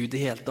viktig for Gud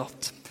i hele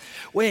tatt.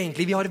 Og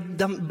egentlig,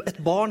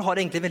 et barn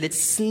har egentlig veldig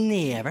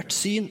snevert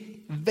syn.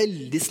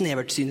 Veldig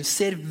snevert syn. Du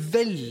ser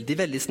veldig,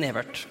 veldig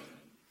snevert.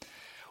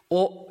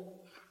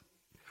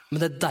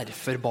 Men det er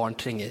derfor barn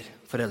trenger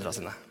foreldrene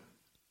sine.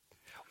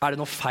 Er det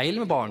noe feil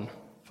med barn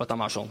for at de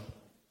er sånn?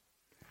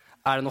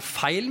 Er det noe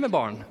feil med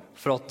barn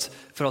for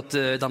at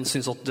de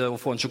synes at å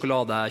få en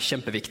sjokolade er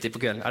kjempeviktig på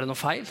kvelden? Er det noe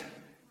feil?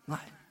 Nei.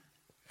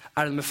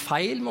 Er det noe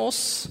feil med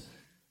oss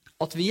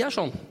at vi er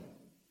sånn?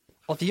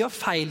 At vi har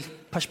feil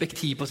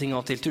perspektiv på ting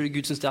av og til? Tror du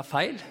Gud synes det er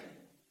feil?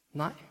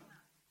 Nei.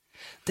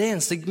 Men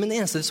det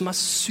eneste som er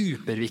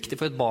superviktig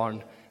for et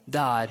barn,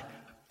 det er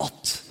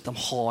at de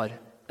har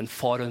en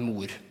far og en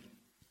mor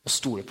å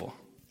stole på.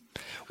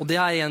 Og det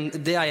er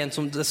en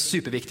som det er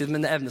superviktig,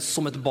 men det evnes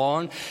som et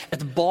barn.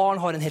 Et barn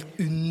har en helt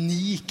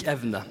unik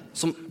evne,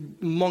 som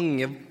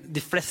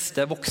de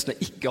fleste voksne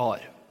ikke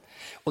har.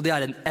 Og det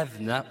er en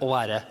evne å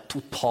være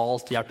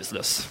totalt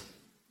hjelpeløs.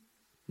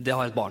 Det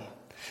har et barn.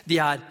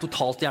 De er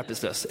totalt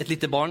hjelpeløse. Et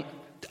lite barn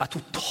er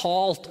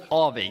totalt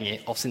avhengig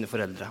av sine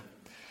foreldre.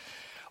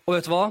 Og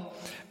vet du hva?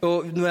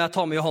 Og når jeg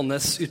tar med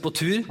Johannes ut på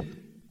tur,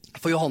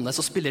 for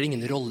Johannes så spiller det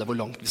ingen rolle hvor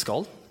langt vi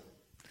skal.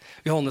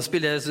 Johannes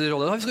spiller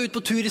rolle. Vi skal ut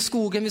på tur i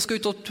skogen, vi skal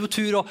ut på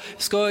tur, og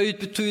vi skal ut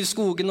på tur i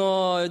skogen,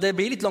 og det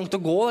blir litt langt å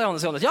gå.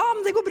 Johannes. Ja,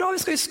 men det går bra,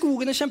 vi skal i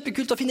skogen, det er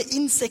kjempekult å finne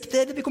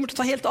insekter, vi kommer til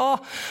å ta helt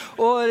av.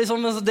 Og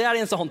liksom, det er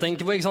det eneste han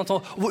tenker på, ikke sant?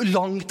 Og hvor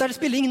langt er det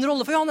spiller ingen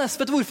rolle for Johannes.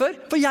 Vet du hvorfor?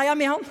 For jeg er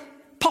med han.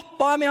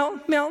 Pappa er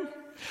med han.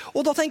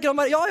 Og da tenker han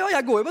bare, ja,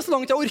 jeg går jo bare så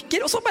langt jeg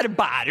orker, og så bare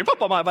bærer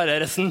pappa meg bare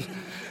resten.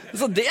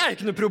 Så det er jo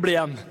ikke noe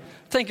problem,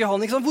 tenker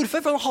han. Ikke sant? Hvorfor?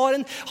 For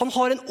han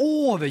har en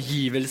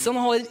overgivelse,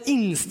 han har en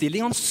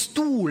innstilling, han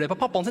stoler på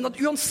pappaen sin,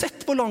 at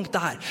uansett hvor langt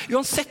det er,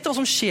 uansett hva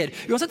som skjer,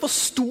 uansett hvor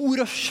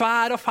stor og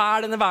svær og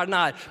fæl denne verden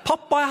er,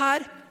 pappa er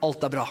her,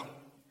 alt er bra.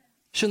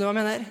 Skjønner du hva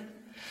jeg mener?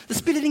 Det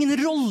spiller ingen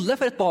rolle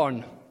for et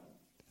barn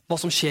hva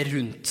som skjer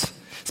rundt.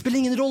 Det spiller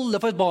ingen rolle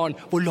for et barn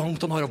hvor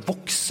langt han har å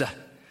vokse,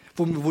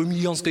 hvor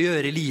mye han skal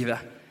gjøre i livet.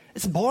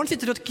 Et barn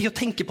sitter og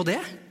tenker på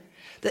det.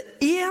 Det er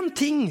én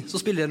ting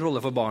som spiller en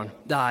rolle for barn.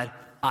 Det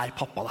er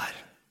pappa der?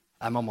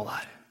 Er mamma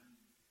der?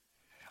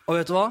 Og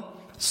vet du hva?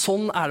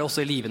 Sånn er det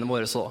også i livene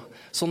våre så.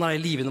 Sånn er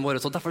det i livene våre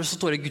så. Derfor så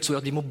står det i Guds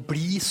ord at vi må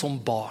bli som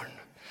barn.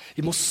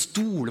 Vi må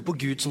stole på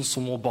Gud som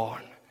små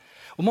barn.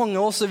 Og mange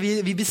av oss, vi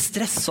blir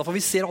stresset, for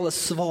vi ser alle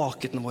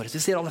svakhetene våre.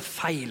 Vi ser alle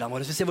feilene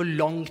våre. Vi ser hvor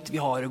langt vi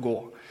har å gå.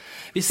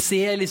 Vi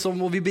ser liksom,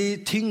 og vi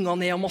blir tynget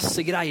ned av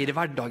masse greier i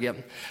hverdagen.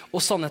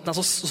 Og sannheten er,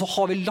 så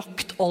har vi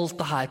lagt alt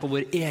det her på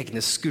våre egne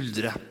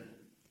skuldre.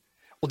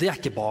 Og det er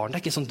ikke barn, det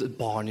er ikke sånn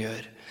barn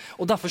gjør.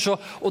 Og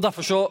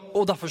derfor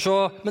så,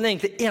 men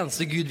egentlig det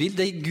eneste Gud vil,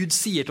 det Gud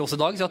sier til oss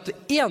i dag, er at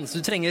det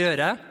eneste du trenger å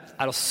gjøre,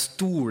 er å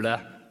stole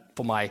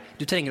på meg.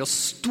 Du trenger å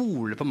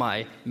stole på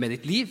meg med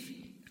ditt liv.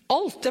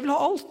 Alt, jeg vil ha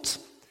alt,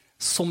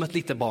 som et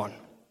lite barn.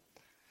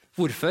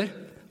 Hvorfor?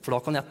 For da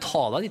kan jeg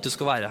ta deg dit du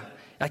skal være.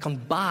 Jeg kan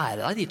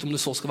bære deg dit om du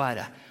så skal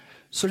være.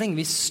 Så lenge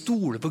vi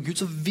stoler på Gud,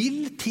 så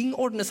vil ting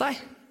ordne seg.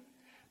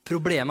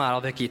 Problemet er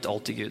at vi har ikke gitt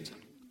alt til Gud.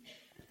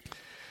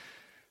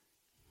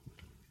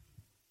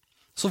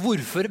 Så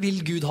hvorfor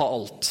vil Gud ha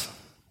alt?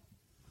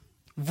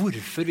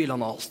 Hvorfor vil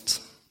han ha alt?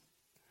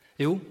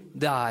 Jo,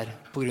 det er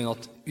på grunn av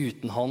at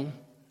uten han,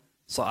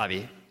 så er vi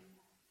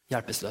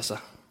hjelpeløse.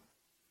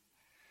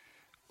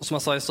 Og som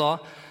jeg sa i stad,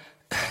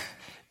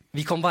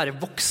 vi kan være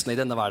voksne i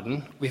denne verden,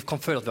 og vi kan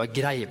føle at vi har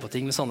greie på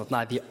ting, men sannheten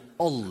er at vi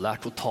alle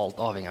er totalt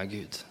avhengig av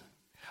Gud.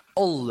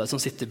 Alle som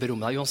sitter på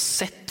rommet her,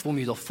 uansett hvor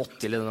mye du har fått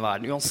til i denne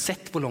verden,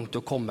 uansett hvor langt du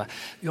har kommet,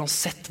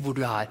 uansett hvor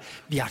du er,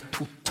 vi er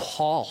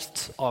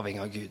totalt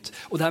avhengig av Gud.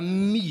 Og det er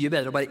mye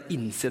bedre å bare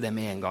innse det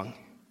med en gang.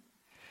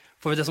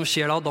 For det som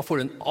skjer da får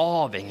du en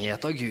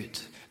avhengighet av Gud.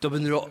 Da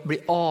begynner du å bli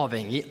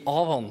avhengig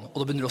av han, og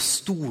da begynner du å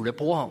stole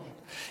på han,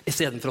 i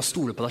stedet for å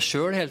stole på deg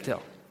selv hele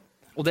tiden.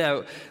 Og det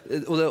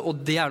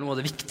er noe av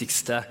det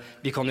viktigste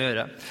vi kan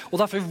gjøre.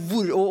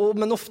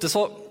 Men ofte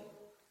så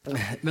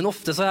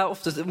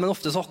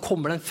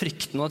kommer den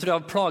frykten, og jeg tror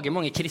jeg plager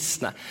mange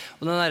kristne.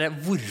 Og den der,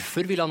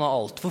 hvorfor vil han ha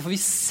alt? Hvorfor vi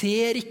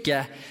ser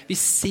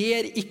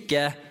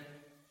ikke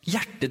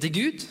hjertet til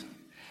Gud.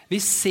 Vi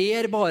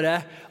ser bare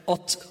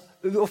at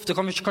ofte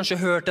kan vi kanskje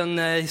hørt den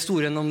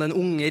historien om den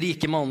unge,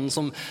 rike mannen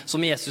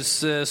som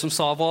Jesus som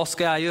sa, hva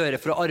skal jeg gjøre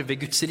for å arve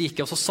Guds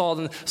rike? Og så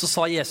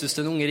sa Jesus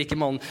til den unge, rike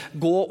mannen,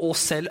 gå og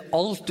selg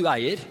alt du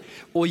eier,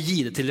 og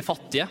gi det til de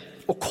fattige,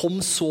 og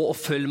kom så og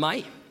følg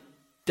meg.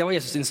 Det var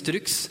Jesus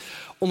instruks.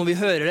 Og når vi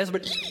hører det, så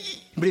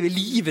blir vi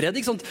livredde,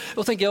 ikke sant?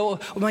 Og tenker jeg,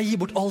 om jeg gir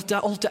bort alt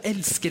jeg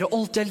elsker, og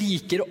alt jeg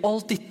liker, og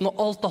alt ditten og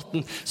alt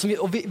datten,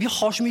 vi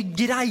har så mye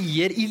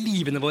greier i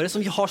livene våre,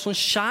 som vi har sånn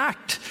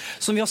skjært,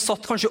 som vi har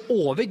satt kanskje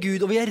over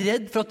Gud, og vi er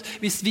redd for at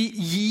hvis vi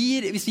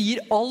gir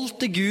alt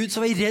til Gud,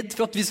 så er vi redd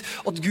for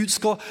at Gud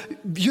skal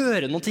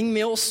gjøre noe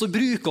med oss, og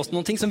bruke oss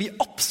noe som vi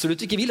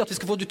absolutt ikke vil, at vi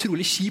skal få et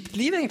utrolig kjipt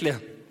liv, egentlig.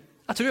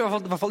 Jeg tror i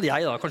hvert fall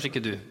jeg da, kanskje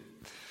ikke du.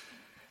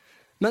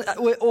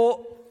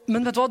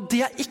 Men vet du hva,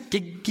 det er ikke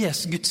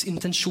Guds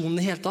intensjon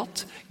i hele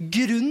tatt.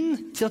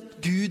 Grunnen til at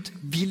Gud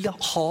vil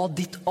ha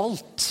ditt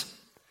alt.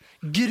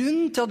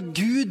 Grunnen til at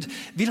Gud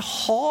vil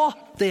ha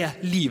det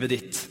livet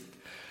ditt.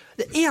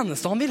 Det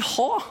eneste han vil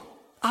ha,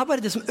 er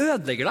bare det som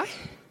ødelegger deg.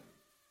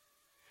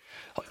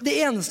 Det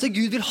eneste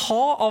Gud vil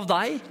ha av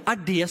deg,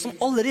 er det som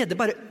allerede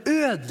bare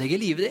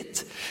ødelegger livet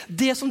ditt.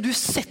 Det som du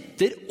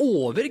setter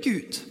over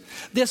Gud.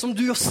 Det som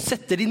du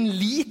setter din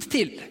lit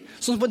til.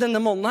 Sånn på denne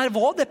mannen her,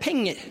 var det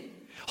penger?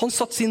 Han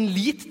satt sin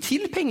lit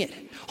til penger.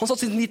 Han satt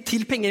sin lit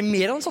til penger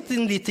mer enn han satt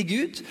sin lit til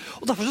Gud.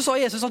 Og derfor så sa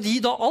Jesus at gi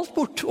da alt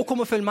bort og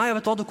kom og følg meg. Og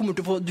vet du hva,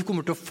 du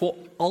kommer til å få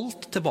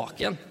alt tilbake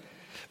igjen.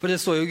 For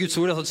det står jo i Guds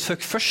ord at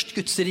søk først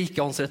Guds rike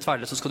og hans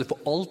rettferdighet, så skal du få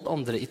alt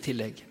andre i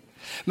tillegg.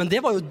 Men det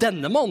var jo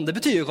denne mannen. Det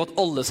betyr jo ikke at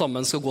alle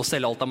sammen skal gå og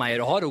selge alt de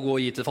eier og har og gå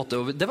og gi til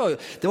fattige. Det var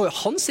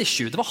jo hans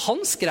issue. Det var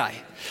hans grei.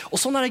 Og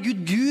sånn er det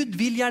Gud. Gud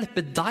vil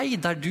hjelpe deg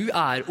der du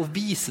er og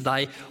vise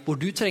deg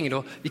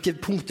hvilke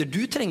punkter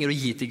du trenger å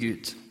gi til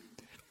Gud.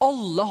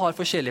 Alle har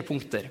forskjellige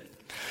punkter.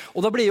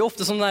 Og da blir jo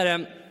ofte sånn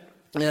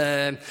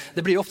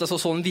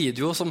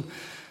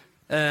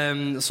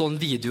sånn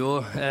video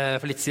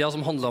for litt siden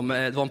som handlet om,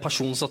 det var en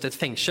person som satt i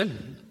et fengsel,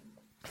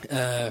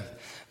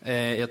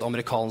 i et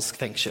amerikansk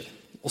fengsel.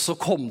 Og så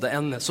kom det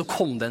en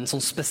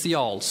sånn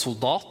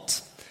spesialsoldat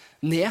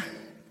ned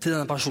til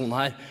denne personen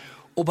her,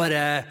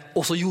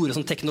 og så gjorde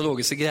sånne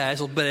teknologiske greier,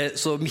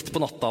 så midt på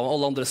natta, og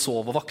alle andre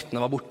sov, og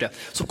vaktene var borte,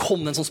 så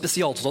kom det en sånn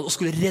spesialsoldat og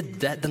skulle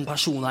redde den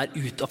personen her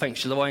ut av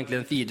fengsel. Det var egentlig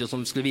en video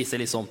som skulle vise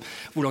liksom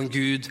hvordan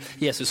Gud,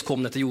 Jesus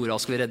kom ned til jorda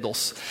og skulle redde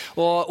oss.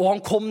 Og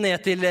han kom ned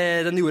til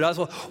den jorda,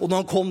 og når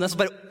han kom ned, så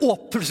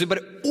plutselig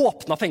bare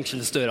åpnet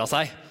fengselsdøra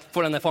seg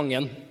for denne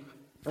fangen.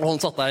 Og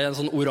han satt der i en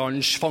sånn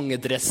oransje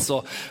fangedress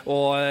og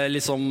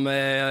liksom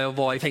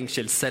var i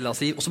fengselscella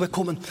si. Og så bare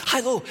kom han,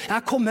 hei da, jeg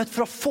har kommet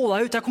for å få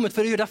deg ut, jeg har kommet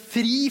for å gjøre deg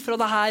fri fra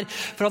det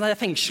her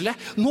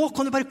fengselet. Nå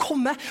kan du bare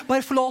komme,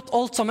 bare forlat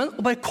alt sammen,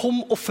 og bare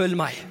kom og følg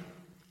meg.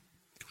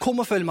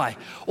 Kom og følg meg.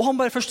 Og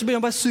han bare først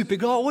begynner bare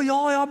superglad,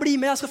 ja,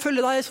 bli med, jeg skal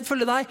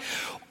følge deg.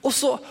 Og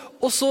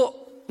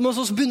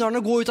så begynner han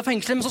å gå ut av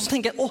fengselet, men så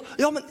tenker jeg,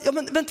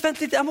 men vent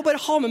litt, jeg må bare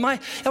ha med meg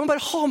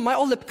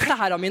alle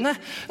klærne mine,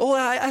 og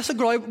jeg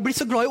er blir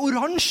så glad i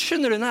oransje,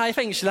 skjønner du, når jeg er i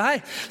fengselet her.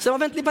 Så jeg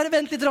må vent litt,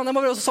 jeg må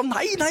bare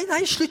si,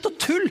 nei, slutt å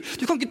tull,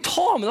 du kan ikke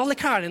ta med deg alle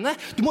klærne dine,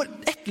 du må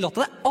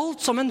etterlate deg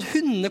alt sammen,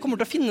 hundene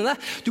kommer til å finne det,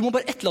 du må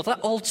bare etterlate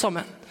deg alt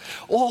sammen.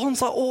 Og han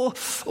sa,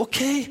 ok,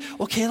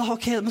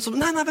 men så,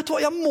 nei, vet du hva,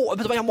 jeg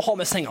må ha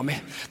med senga mi.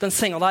 Den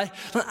senga der,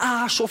 den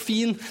er så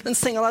fin, den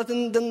senga der,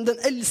 den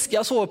elsker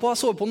jeg å sove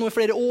på, noe i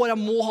flere år,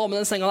 jeg må ha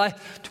med den senga der.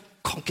 Du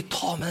kan ikke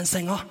ta med den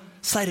senga,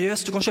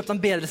 seriøst, du kan kjøpe deg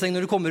en bedre seng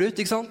når du kommer ut,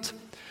 ikke sant?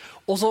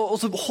 Og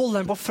så holder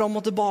han på frem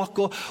og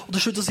tilbake, og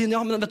til slutt sier han,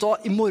 ja, men vet du hva,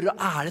 i morgen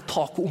er det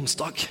taco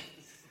onsdag.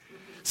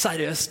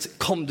 Seriøst,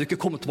 kan du ikke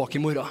komme tilbake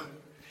i morgen?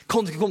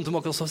 Kan du ikke komme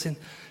tilbake og så si,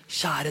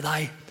 kjære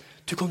deg,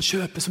 du kan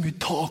kjøpe så mye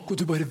taco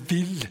du bare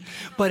vil.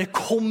 Bare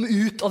kom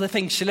ut av det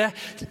fengselet,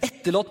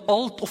 etterlat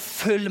alt og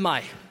følg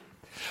meg.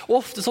 Og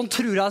ofte sånn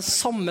tror jeg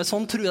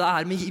det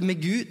er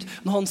med Gud,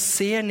 når han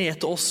ser ned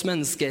til oss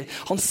mennesker.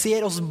 Han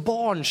ser oss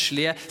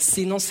barnslige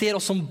sinn, han ser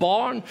oss som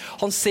barn,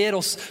 han ser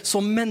oss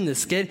som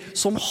mennesker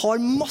som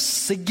har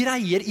masse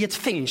greier i et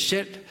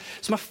fengsel,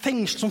 som er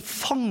fengsel som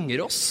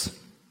fanger oss.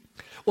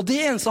 Og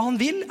det eneste han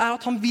vil, er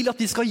at han vil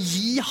at vi skal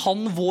gi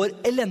han vår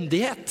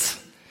elendighet.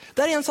 Det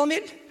er det eneste han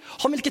vil.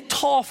 Han vil ikke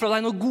ta fra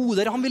deg noe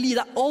goder, han vil gi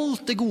deg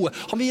alt det gode,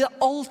 han vil gi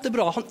deg alt det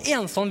bra. Han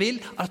eneste han vil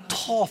er å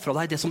ta fra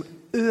deg det som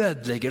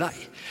ødelegger deg.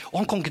 Og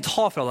han kan ikke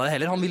ta fra deg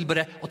heller, han vil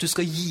bare at du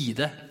skal gi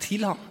det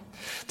til ham.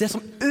 Det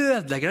som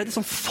ødelegger deg, det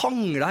som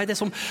fanger deg,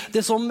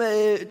 det som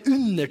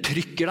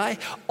undertrykker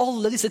deg,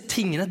 alle disse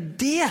tingene,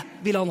 det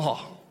vil han ha.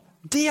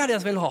 Det er det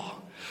han vil ha.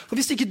 Og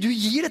hvis ikke du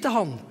gir det til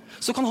han,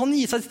 så kan han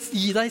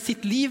gi deg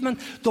sitt liv, men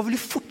da vil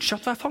du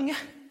fortsatt være fange.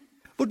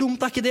 Hvor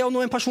dumt er ikke det? Og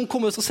når en person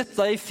kommer og skal sette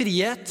deg i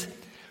frihet,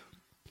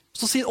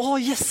 så sier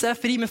yes, jeg er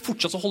fri, men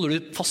fortsatt så holder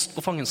du fast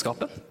på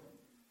fangenskapen.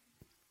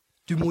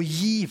 Du må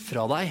gi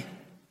fra deg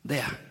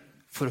det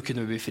for å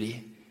kunne bli fri.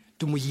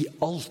 Du må gi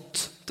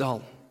alt til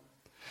han.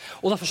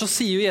 Og derfor så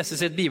sier jo Jesus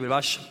i et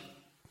bibelvers,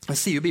 han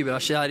sier jo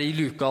bibelverset her i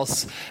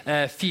Lukas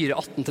 4,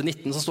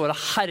 18-19, så står det,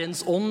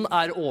 Herrens ånd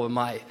er over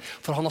meg,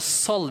 for han har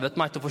salvet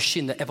meg til å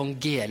forkynne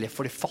evangeliet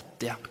for de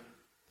fattige.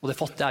 Og det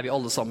fattige er vi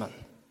alle sammen.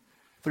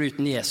 For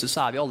uten Jesus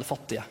så er vi alle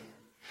fattige.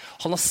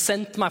 Han har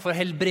sendt meg for å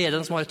helbrede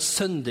den som har et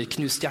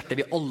sønderknust hjerte.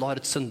 Vi alle har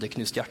et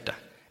sønderknust hjerte.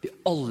 Vi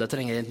alle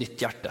trenger et nytt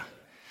hjerte.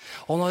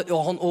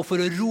 Og for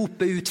å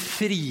rope ut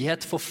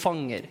frihet for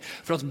fanger,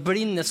 for at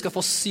blinde skal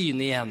få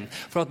syn igjen,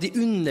 for at de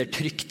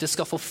undertrykte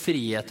skal få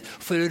frihet,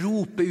 for å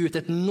rope ut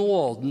et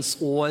nådens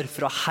år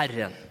fra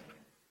Herren.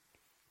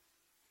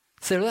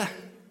 Ser du det?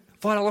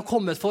 Hva har han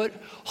kommet for?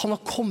 Han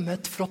har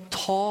kommet for å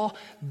ta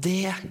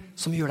det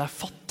som gjør deg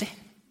fattig.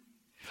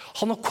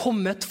 Han har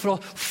kommet for å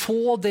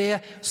få det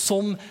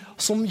som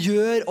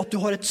gjør at du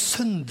har et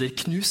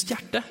sønderknust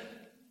hjerte.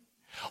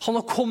 Han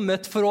har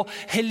kommet for å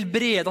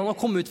helbrede, han har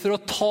kommet for å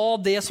ta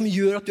det som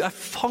gjør at du er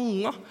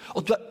fanget,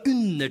 at du er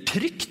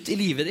undertrykt i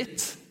livet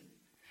ditt.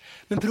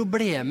 Men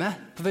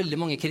problemet for veldig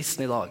mange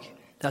kristne i dag,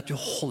 det er at du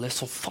holder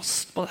så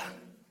fast på det.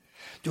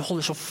 Du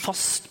holder så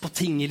fast på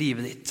ting i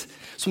livet ditt,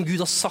 som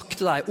Gud har sagt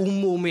til deg om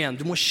og om igjen.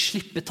 Du må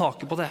slippe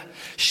taket på det.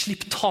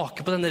 Slipp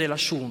taket på denne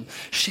relasjonen.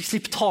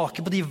 Slipp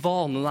taket på de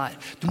vanene der.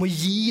 Du må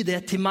gi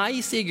det til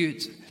meg, sier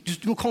Gud.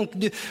 Du kan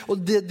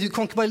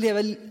ikke bare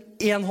leve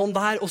en hånd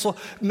der, og så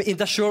i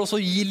deg selv, og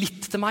så gi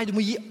litt til meg. Du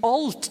må gi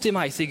alt til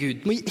meg, sier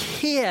Gud. Du må gi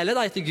hele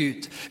deg til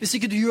Gud. Hvis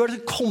ikke du gjør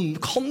det,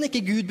 kan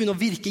ikke Gud begynne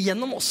å virke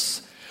gjennom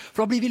oss.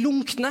 For da blir vi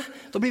lunkne,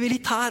 da blir vi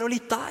litt her og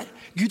litt der.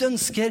 Gud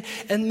ønsker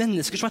en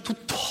menneske som er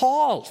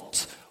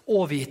totalt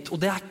overgitt, og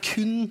det er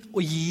kun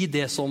å gi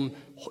det som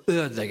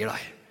ødelegger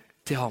deg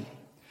til ham.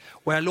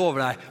 Og jeg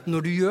lover deg,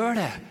 når du gjør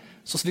det,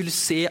 så vil du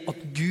se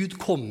at Gud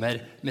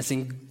kommer med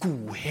sin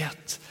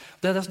godhet.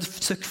 Det er det at du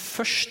søker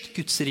først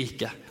Guds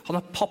rike. Han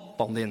er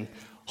pappaen din.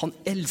 Han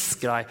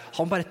elsker deg.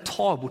 Han bare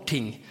tar bort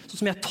ting.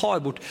 Sånn som jeg tar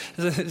bort,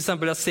 for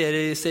eksempel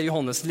jeg ser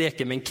Johannes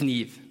leke med en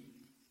kniv.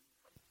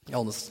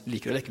 Johannes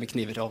liker å leke med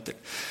kniver av og til.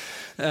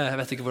 Jeg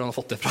vet ikke hvor han har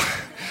fått det fra.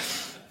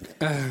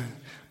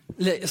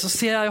 Så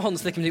ser jeg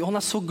Johannes leke med kniven, og han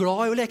er så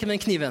glad i å leke med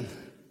den kniven.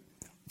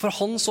 For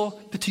han så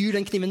betyr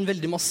den kniven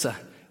veldig masse.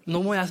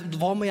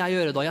 Hva må jeg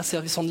gjøre da? Jeg ser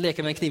at hvis han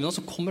leker med den kniven,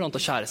 så kommer han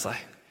til å skjære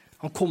seg.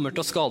 Han kommer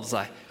til å skade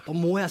seg. Da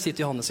må jeg si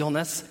til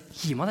Johannes,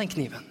 gi meg den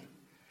kniven.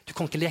 Du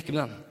kan ikke leke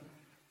med den.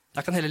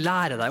 Jeg kan heller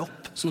lære deg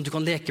opp, sånn at du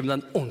kan leke med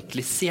den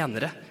ordentlig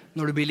senere,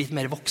 når du blir litt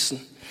mer voksen.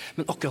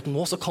 Men akkurat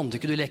nå så kan du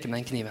ikke leke med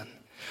den kniven.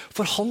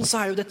 For han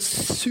så jo det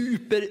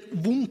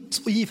supervondt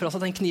å gi fra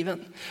seg den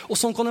kniven. Og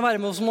sånn kan det være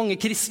med så mange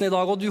kristne i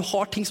dag, og du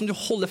har ting som du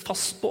holder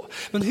fast på.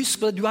 Men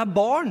husk på det, du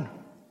barn.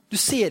 Du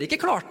ser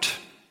ikke klart.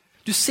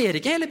 Du ser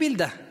ikke hele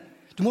bildet.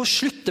 Du må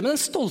slutte med den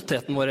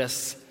stoltheten vår,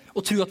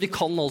 og tro at vi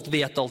kan alt,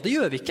 vet alt. Det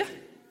gjør vi ikke.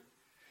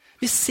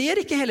 Vi ser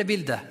ikke hele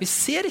bildet. Vi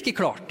ser ikke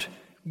klart.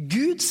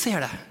 Gud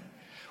ser det.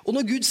 Og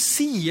når Gud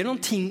sier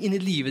noen ting inn i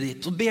livet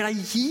ditt, og ber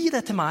deg gi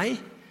det til meg,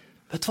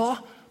 vet du hva?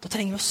 Da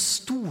trenger vi å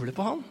stole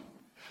på han.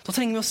 Da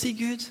trenger vi å si,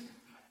 Gud,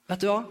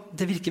 vet du hva?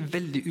 Det virker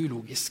veldig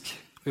ulogisk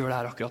å gjøre det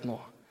her akkurat nå.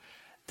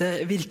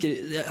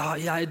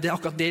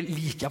 Akkurat det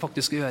liker jeg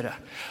faktisk å gjøre.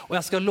 Og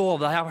jeg skal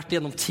love deg, jeg har vært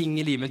gjennom ting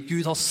i livet.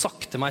 Gud har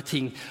sagt til meg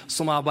ting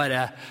som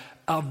jeg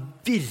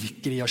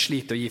virkelig har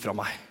slitt å gi fra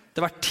meg. Det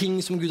har vært ting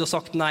som Gud har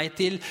sagt nei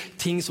til,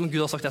 ting som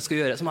Gud har sagt jeg skal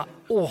gjøre, som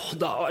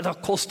det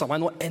har kostet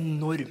meg noe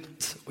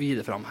enormt å gi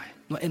det fra meg.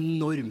 Noe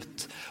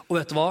enormt. Og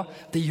vet du hva?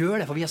 Det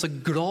gjør det, for vi så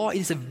glad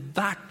i disse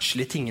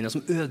verdslige tingene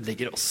som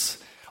ødelegger oss.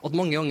 At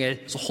mange ganger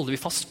så holder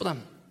vi fast på dem.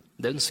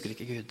 Det ønsker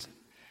ikke Gud.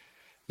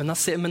 Men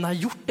jeg har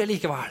gjort det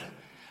likevel.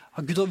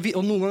 Og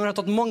noen ganger har jeg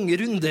tatt mange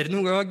runder,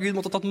 noen ganger har Gud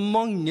måttet ha tatt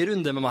mange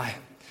runder med meg.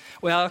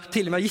 Og jeg har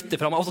til og med gitt det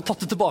fra meg, og så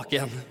tatt det tilbake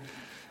igjen.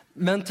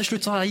 Men til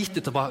slutt så har jeg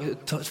gitt det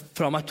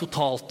fra meg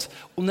totalt.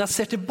 Og når jeg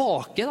ser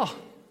tilbake da,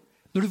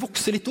 når du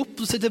vokser litt opp,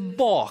 og ser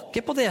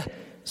tilbake på det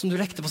som du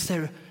lekte på, så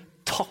ser du,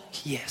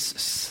 takk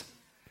Jesus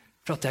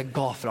for at jeg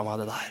ga fra meg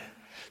det der.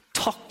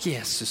 Takk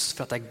Jesus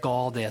for at jeg ga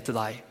det til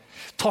deg.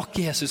 Takk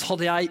Jesus,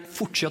 hadde jeg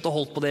fortsatt å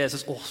holde på det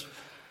Jesus,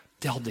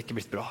 det hadde ikke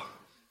blitt bra.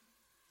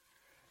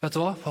 Vet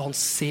du hva? For han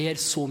ser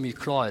så mye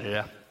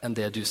klarere enn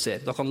det du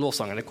ser. Da kan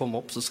lovsangerne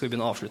komme opp, så skal vi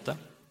begynne å avslutte.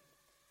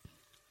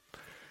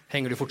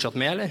 Henger du fortsatt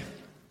med, eller?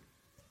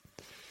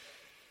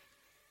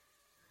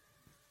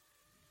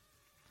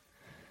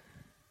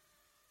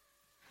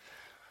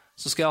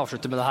 Så skal jeg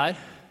avslutte med det her.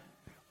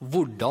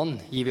 Hvordan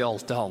gir vi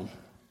alt til han?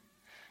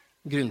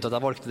 Grunnen til at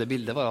jeg valgte det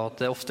bildet var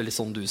at det ofte litt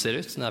sånn du ser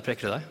ut når jeg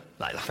prekker deg.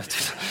 Nei, da vet du.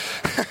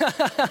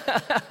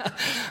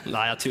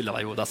 Nei, jeg tuller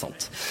meg jo, det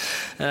sant.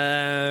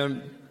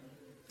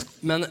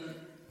 Men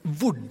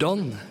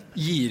hvordan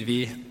gir vi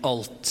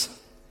alt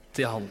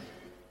til han?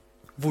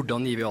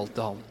 Hvordan gir vi alt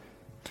til han?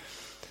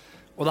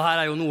 Og det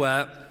her jo noe,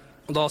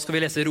 og da skal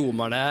vi lese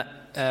Romerne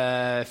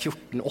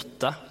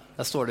 14:8.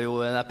 Der står det jo,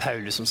 det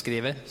Paulus som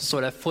skriver, så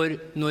står det, for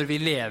når vi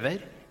lever,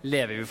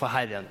 lever vi for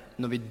Herren.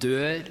 Når vi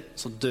dør,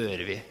 så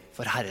dør vi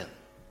for Herren.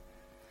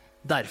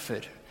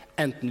 Derfor,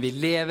 enten vi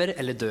lever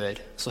eller dør,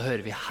 så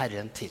hører vi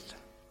Herren til.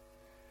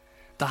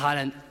 Dette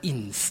en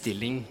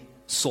innstilling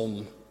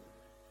som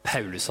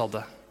Paulus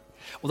hadde.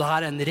 Og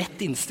dette en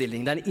rett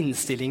innstilling. Det en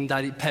innstilling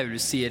der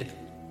Paulus sier,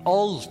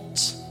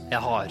 alt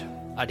jeg har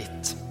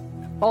ditt.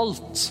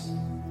 Alt.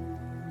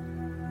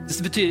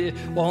 Det betyr,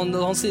 og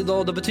det han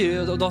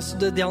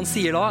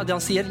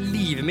sier,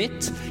 livet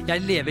mitt,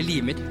 jeg lever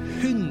livet mitt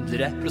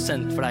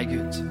 100% for deg,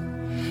 Gud.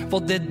 For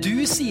det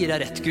du sier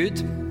rett, Gud,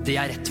 det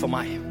rett for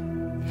meg.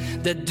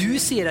 Det du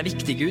sier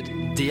viktig, Gud,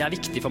 det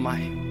viktig for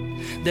meg.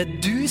 Det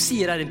du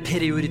sier en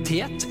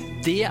prioritet,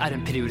 det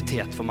en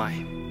prioritet for meg.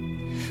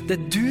 Det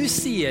du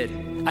sier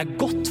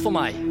godt for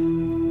meg,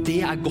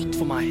 det godt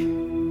for meg.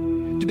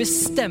 Du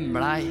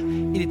bestemmer deg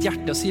i ditt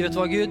hjerte og sier, vet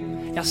du hva, Gud,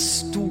 jeg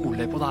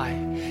stoler på deg.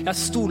 Jeg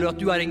stoler at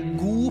du en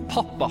god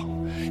pappa.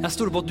 Jeg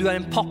stoler på at du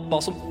en pappa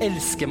som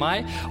elsker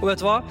meg. Og vet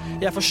du hva?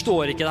 Jeg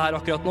forstår ikke det her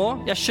akkurat nå.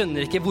 Jeg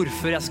skjønner ikke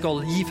hvorfor jeg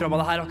skal gi fra meg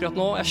det her akkurat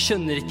nå. Jeg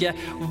skjønner ikke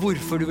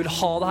hvorfor du vil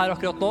ha det her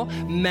akkurat nå.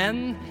 Men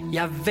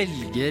jeg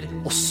velger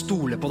å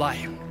stole på deg.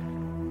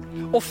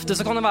 Ofte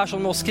så kan det være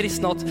sånn med oss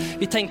kristne at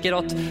vi tenker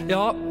at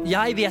ja,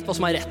 jeg vet hva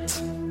som rett.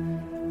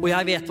 Og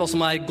jeg vet hva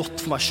som godt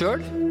for meg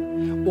selv.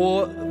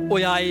 Og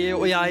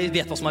jeg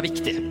vet hva som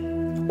viktig.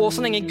 Og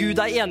så lenge Gud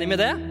enig med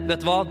det, vet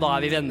du hva, da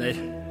vi venner.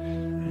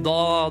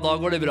 Da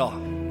går det bra.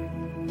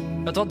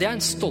 Vet du hva, det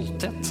en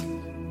stolthet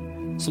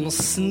som må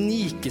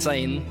snike seg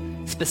inn,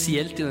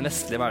 spesielt i den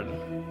vestlige verden.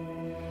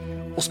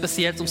 Og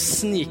spesielt som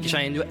sniker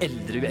seg inn jo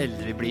eldre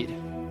vi blir.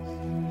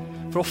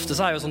 For ofte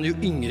så det jo sånn,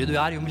 jo yngre du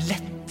jo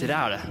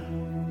lettere det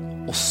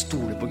å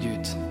stole på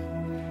Gud.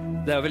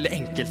 Det jo veldig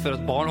enkelt, for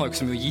et barn har jo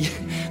ikke så mye å gi.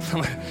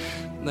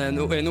 En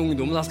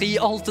ungdom, jeg skal gi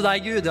alt til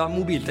deg, Gud. Ja,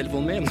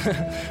 mobiltelefonen min.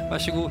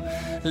 Vær så god.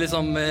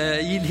 Liksom,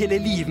 gi hele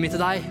livet mitt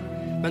til deg.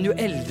 Men jo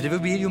eldre vi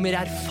blir, jo mer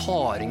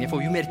erfaring vi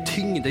får, jo mer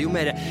tyngde, jo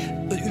mer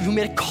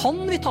kan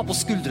vi ta på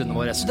skuldrene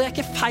våre. Så det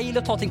ikke feil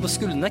å ta ting på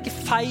skuldrene, det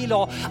ikke feil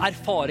å ha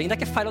erfaring, det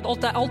ikke feil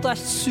at alt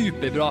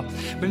superbra.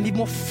 Men vi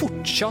må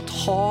fortsatt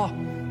ha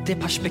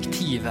det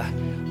perspektivet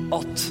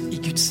at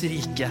i Guds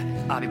rike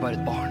vi bare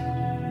et barn.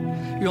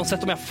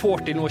 Uansett om jeg får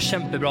til noe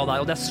kjempebra der,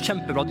 og det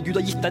kjempebra at Gud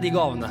har gitt deg de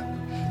gavene,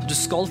 du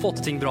skal få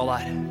til ting bra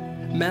der.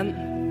 Men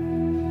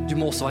du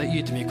må også være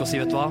ydmyk og si,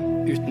 vet du hva,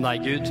 uten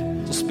deg, Gud,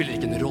 så spiller det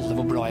ikke en rolle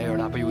hvor bra jeg gjør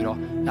det her på jorda.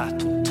 Jeg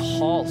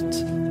totalt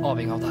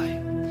avhengig av deg.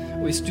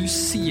 Og hvis du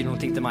sier noe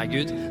til meg,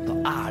 Gud, da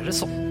det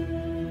sånn.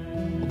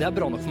 Og det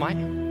bra nok for meg.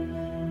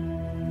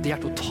 Det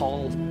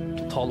totalt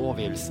total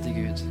overgivelse til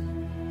Gud.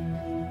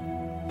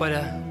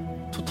 Bare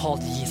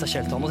totalt gi seg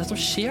selv til han. Og det som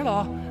skjer da,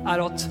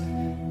 at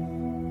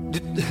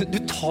du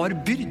tar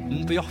byrden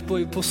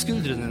på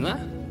skuldrene dine,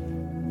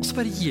 og så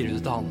bare gir du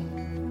det til han.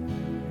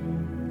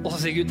 Og så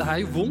sier Gud, det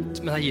her jo vondt,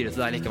 men jeg gir det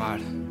til deg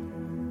likevel.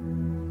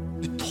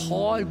 Du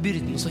tar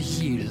byrden, og så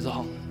gir du det til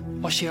han.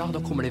 Hva skjer da?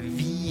 Da kommer det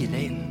hvile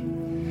inn.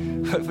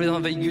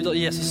 Fordi Gud og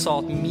Jesus sa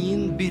at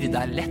min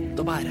byrde lett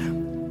å bære.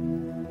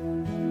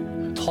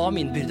 Ta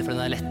min byrde, for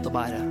den lett å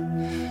bære.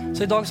 Så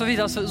i dag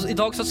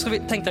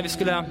tenkte jeg vi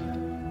skulle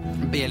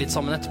be litt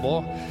sammen etterpå.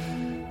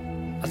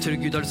 Jeg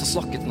tror Gud har lyst til å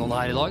snakke til noen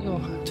her i dag, og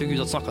jeg tror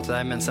Gud har snakket til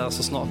deg mens jeg har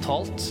så snart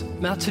talt.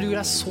 Men jeg tror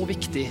det så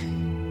viktig.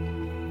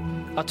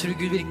 Jeg tror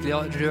Gud virkelig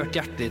har rørt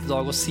hjertet ditt i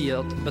dag og sier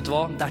at, vet du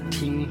hva, det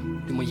ting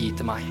du må gi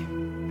til meg.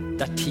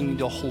 Det ting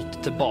du har holdt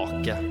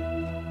tilbake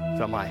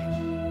fra meg,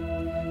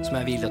 som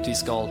jeg vil at du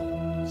skal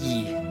gi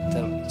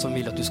til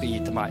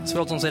meg. Så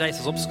for alt sånn som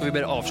reises opp, så skal vi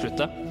bare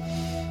avslutte.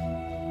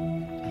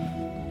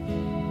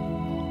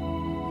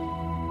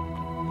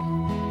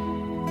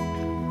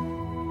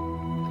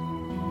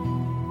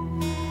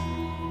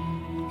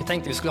 Vi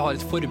tenkte vi skulle ha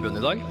litt forbønn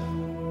i dag.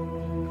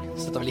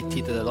 Så dette var litt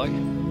tid til det i dag.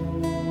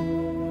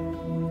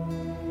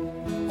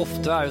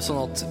 Ofte det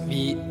sånn at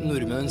vi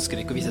nordmenn ønsker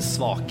ikke å vise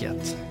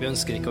svakhet. Vi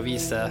ønsker ikke å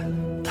vise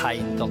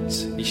tegn til at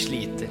vi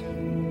sliter.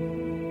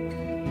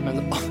 Men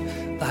det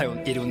jo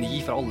en ironi,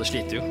 for alle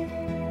sliter jo.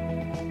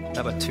 Det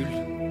bare tull.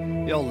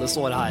 Vi alle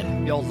står her.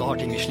 Vi alle har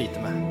ting vi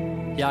sliter med.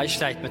 Jeg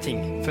sleit med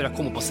ting før jeg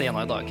kom opp på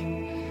scenen i dag.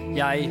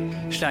 Jeg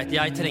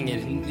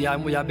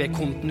ber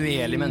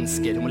kontinuerlig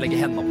mennesker om å legge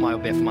hendene på meg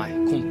og be for meg.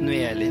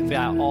 Kontinuerlig, for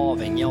jeg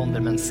avhengig av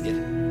andre mennesker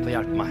for å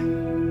hjelpe meg.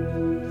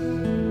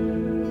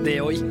 Det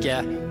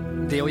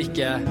å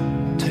ikke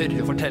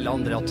tørre å fortelle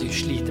andre at du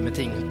sliter med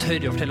ting,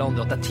 tørre å fortelle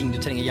andre at det ting du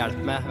trenger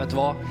hjelp med, vet du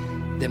hva?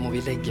 Det må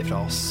vi legge fra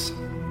oss.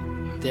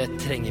 Det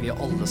trenger vi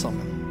alle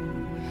sammen.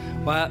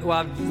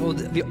 Og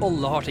vi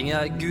alle har ting.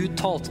 Gud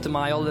talte til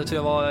meg, det tror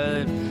jeg var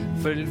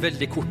for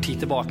veldig kort tid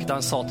tilbake, da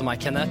han sa til meg,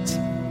 Kenneth,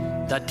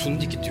 det ting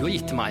du ikke har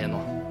gitt til meg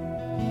ennå.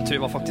 Jeg tror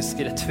det var faktisk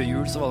rett før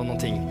jul, så var det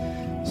noen ting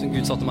som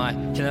Gud sa til meg,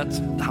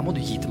 Kenneth, det her må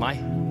du gi til meg.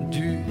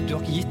 Du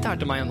har ikke gitt det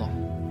her til meg ennå.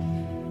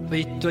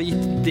 Du har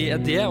gitt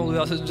det, og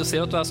du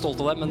ser at du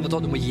stolt av det, men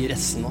vet du må gi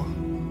resten nå.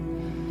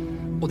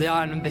 Og det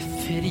en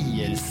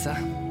befrielse,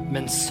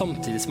 men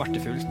samtidig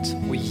smertefullt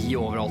å gi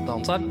over alt det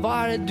andre. Så hva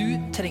det du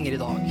trenger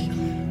i dag?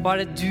 Hva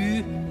det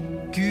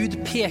Gud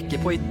peker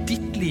på i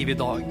ditt liv i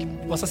dag?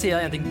 Og så sier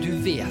jeg en ting, du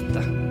vet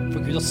det, for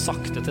Gud har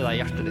sagt det til deg i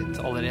hjertet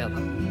ditt allerede.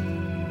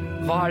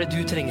 Hva det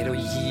du trenger å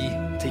gi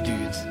til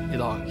Gud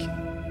i dag?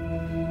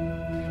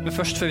 Men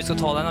først, før vi skal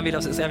ta den,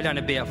 jeg vil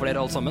gjerne be for dere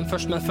alle sammen.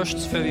 Men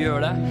først, før vi gjør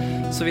det,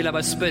 så vil jeg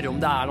bare spørre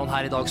om det noen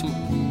her i dag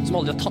som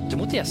aldri har tatt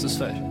imot Jesus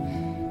før.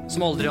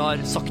 Som aldri har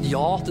sagt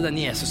ja til den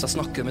Jesus jeg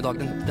snakker om i dag.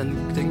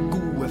 Den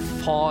gode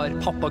far,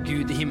 pappa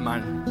Gud i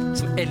himmelen,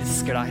 som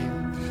elsker deg.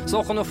 Så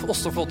da kan du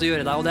også få til å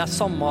gjøre det, og det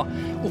samme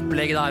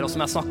opplegget der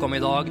som jeg snakket om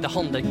i dag. Det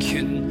handler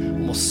kun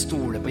om å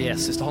stole på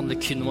Jesus. Det handler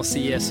kun om å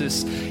si,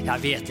 Jesus, jeg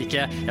vet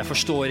ikke, jeg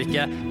forstår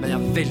ikke, men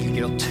jeg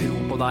velger å tro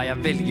på deg.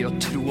 Jeg velger å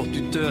tro at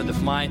du døde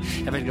for meg.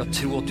 Jeg velger å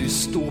tro at du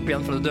sto opp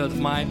igjen for å døde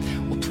for meg,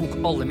 og tok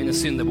alle mine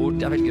synder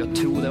bort. Jeg velger å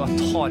tro det, og jeg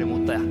tar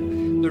imot det.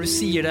 Når du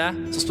sier det,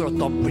 så står det at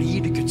da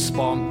blir du Guds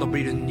barn, da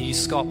blir du en ny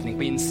skapning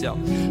på innsida.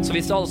 Så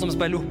hvis det alle som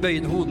bare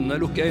bøyer hodene,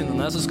 lukker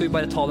øynene, så skal vi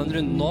bare ta den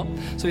runden nå.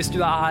 Så hvis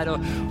du her og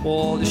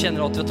du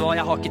kjenner at, vet du hva,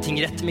 jeg har ikke ting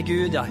rett med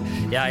Gud,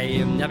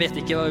 jeg vet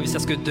ikke, hvis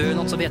jeg skulle dø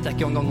nå, så vet jeg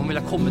ikke engang om vil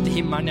jeg komme til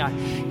himmelen.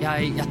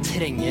 Jeg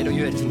trenger å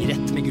gjøre ting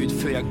rett med Gud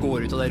før jeg går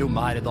ut av det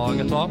rommet her i dag,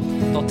 vet du hva?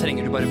 Da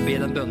trenger du bare be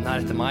den bønnen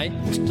her etter meg.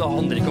 Det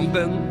handler ikke om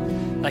bønn,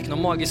 det ikke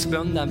noen magisk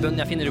bønn, det en bønn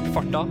jeg finner opp i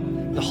farta.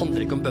 Det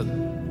handler ikke om bønn.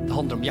 Det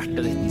handler om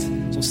hjertet ditt,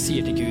 som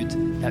sier til Gud,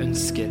 jeg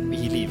ønsker å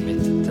gi livet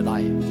mitt til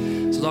deg.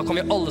 Så da kan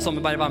vi alle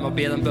sammen bare være med og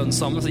be den bønnen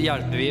sammen, så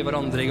hjelper vi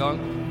hverandre i gang.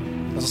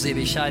 Og så sier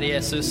vi, kjære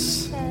Jesus,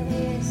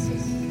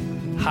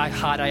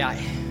 her jeg.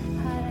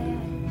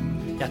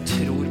 Jeg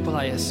tror på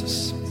deg, Jesus.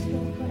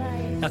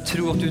 Jeg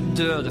tror at du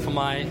døde for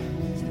meg.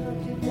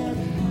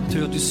 Jeg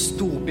tror at du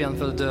sto opp igjen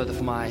for å døde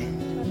for meg.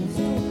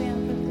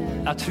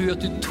 Jeg tror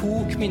at du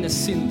tok mine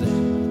synder.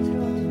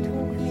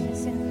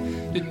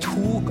 Du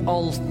tok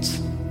alt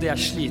det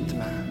jeg sliter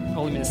med,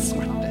 alle mine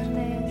smerter.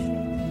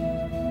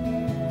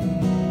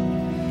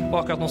 Og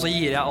akkurat nå så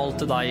gir jeg alt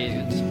til deg,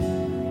 Gud.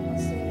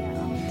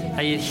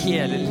 Jeg gir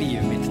hele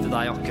livet mitt til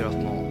deg akkurat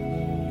nå.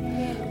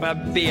 Og jeg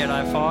ber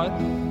deg, far,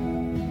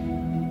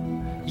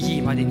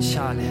 gi meg din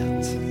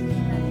kjærlighet.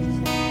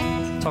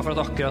 Takk for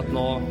at akkurat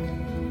nå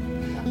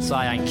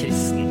så jeg en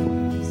kristen.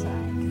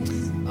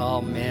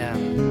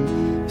 Amen.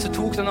 Hvis du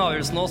tok den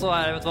avgjørelsen nå, så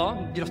vet du hva?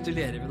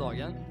 Gratulerer med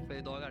dagen, for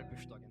i dag det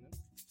bursdagen.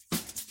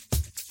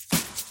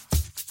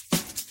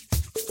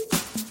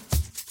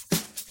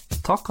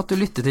 Takk at du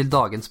lytter til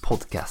dagens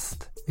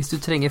podcast. Hvis du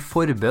trenger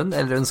forbønn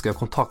eller ønsker å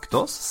kontakte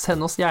oss,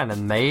 send oss gjerne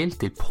en mail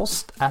til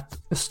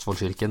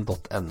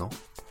post@østfoldkirken.no.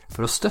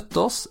 For å støtte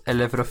oss,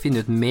 eller for å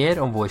finne ut mer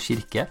om vår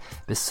kirke,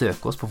 besøk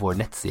oss på vår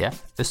nettside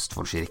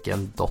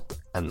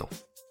østfoldkirken.no.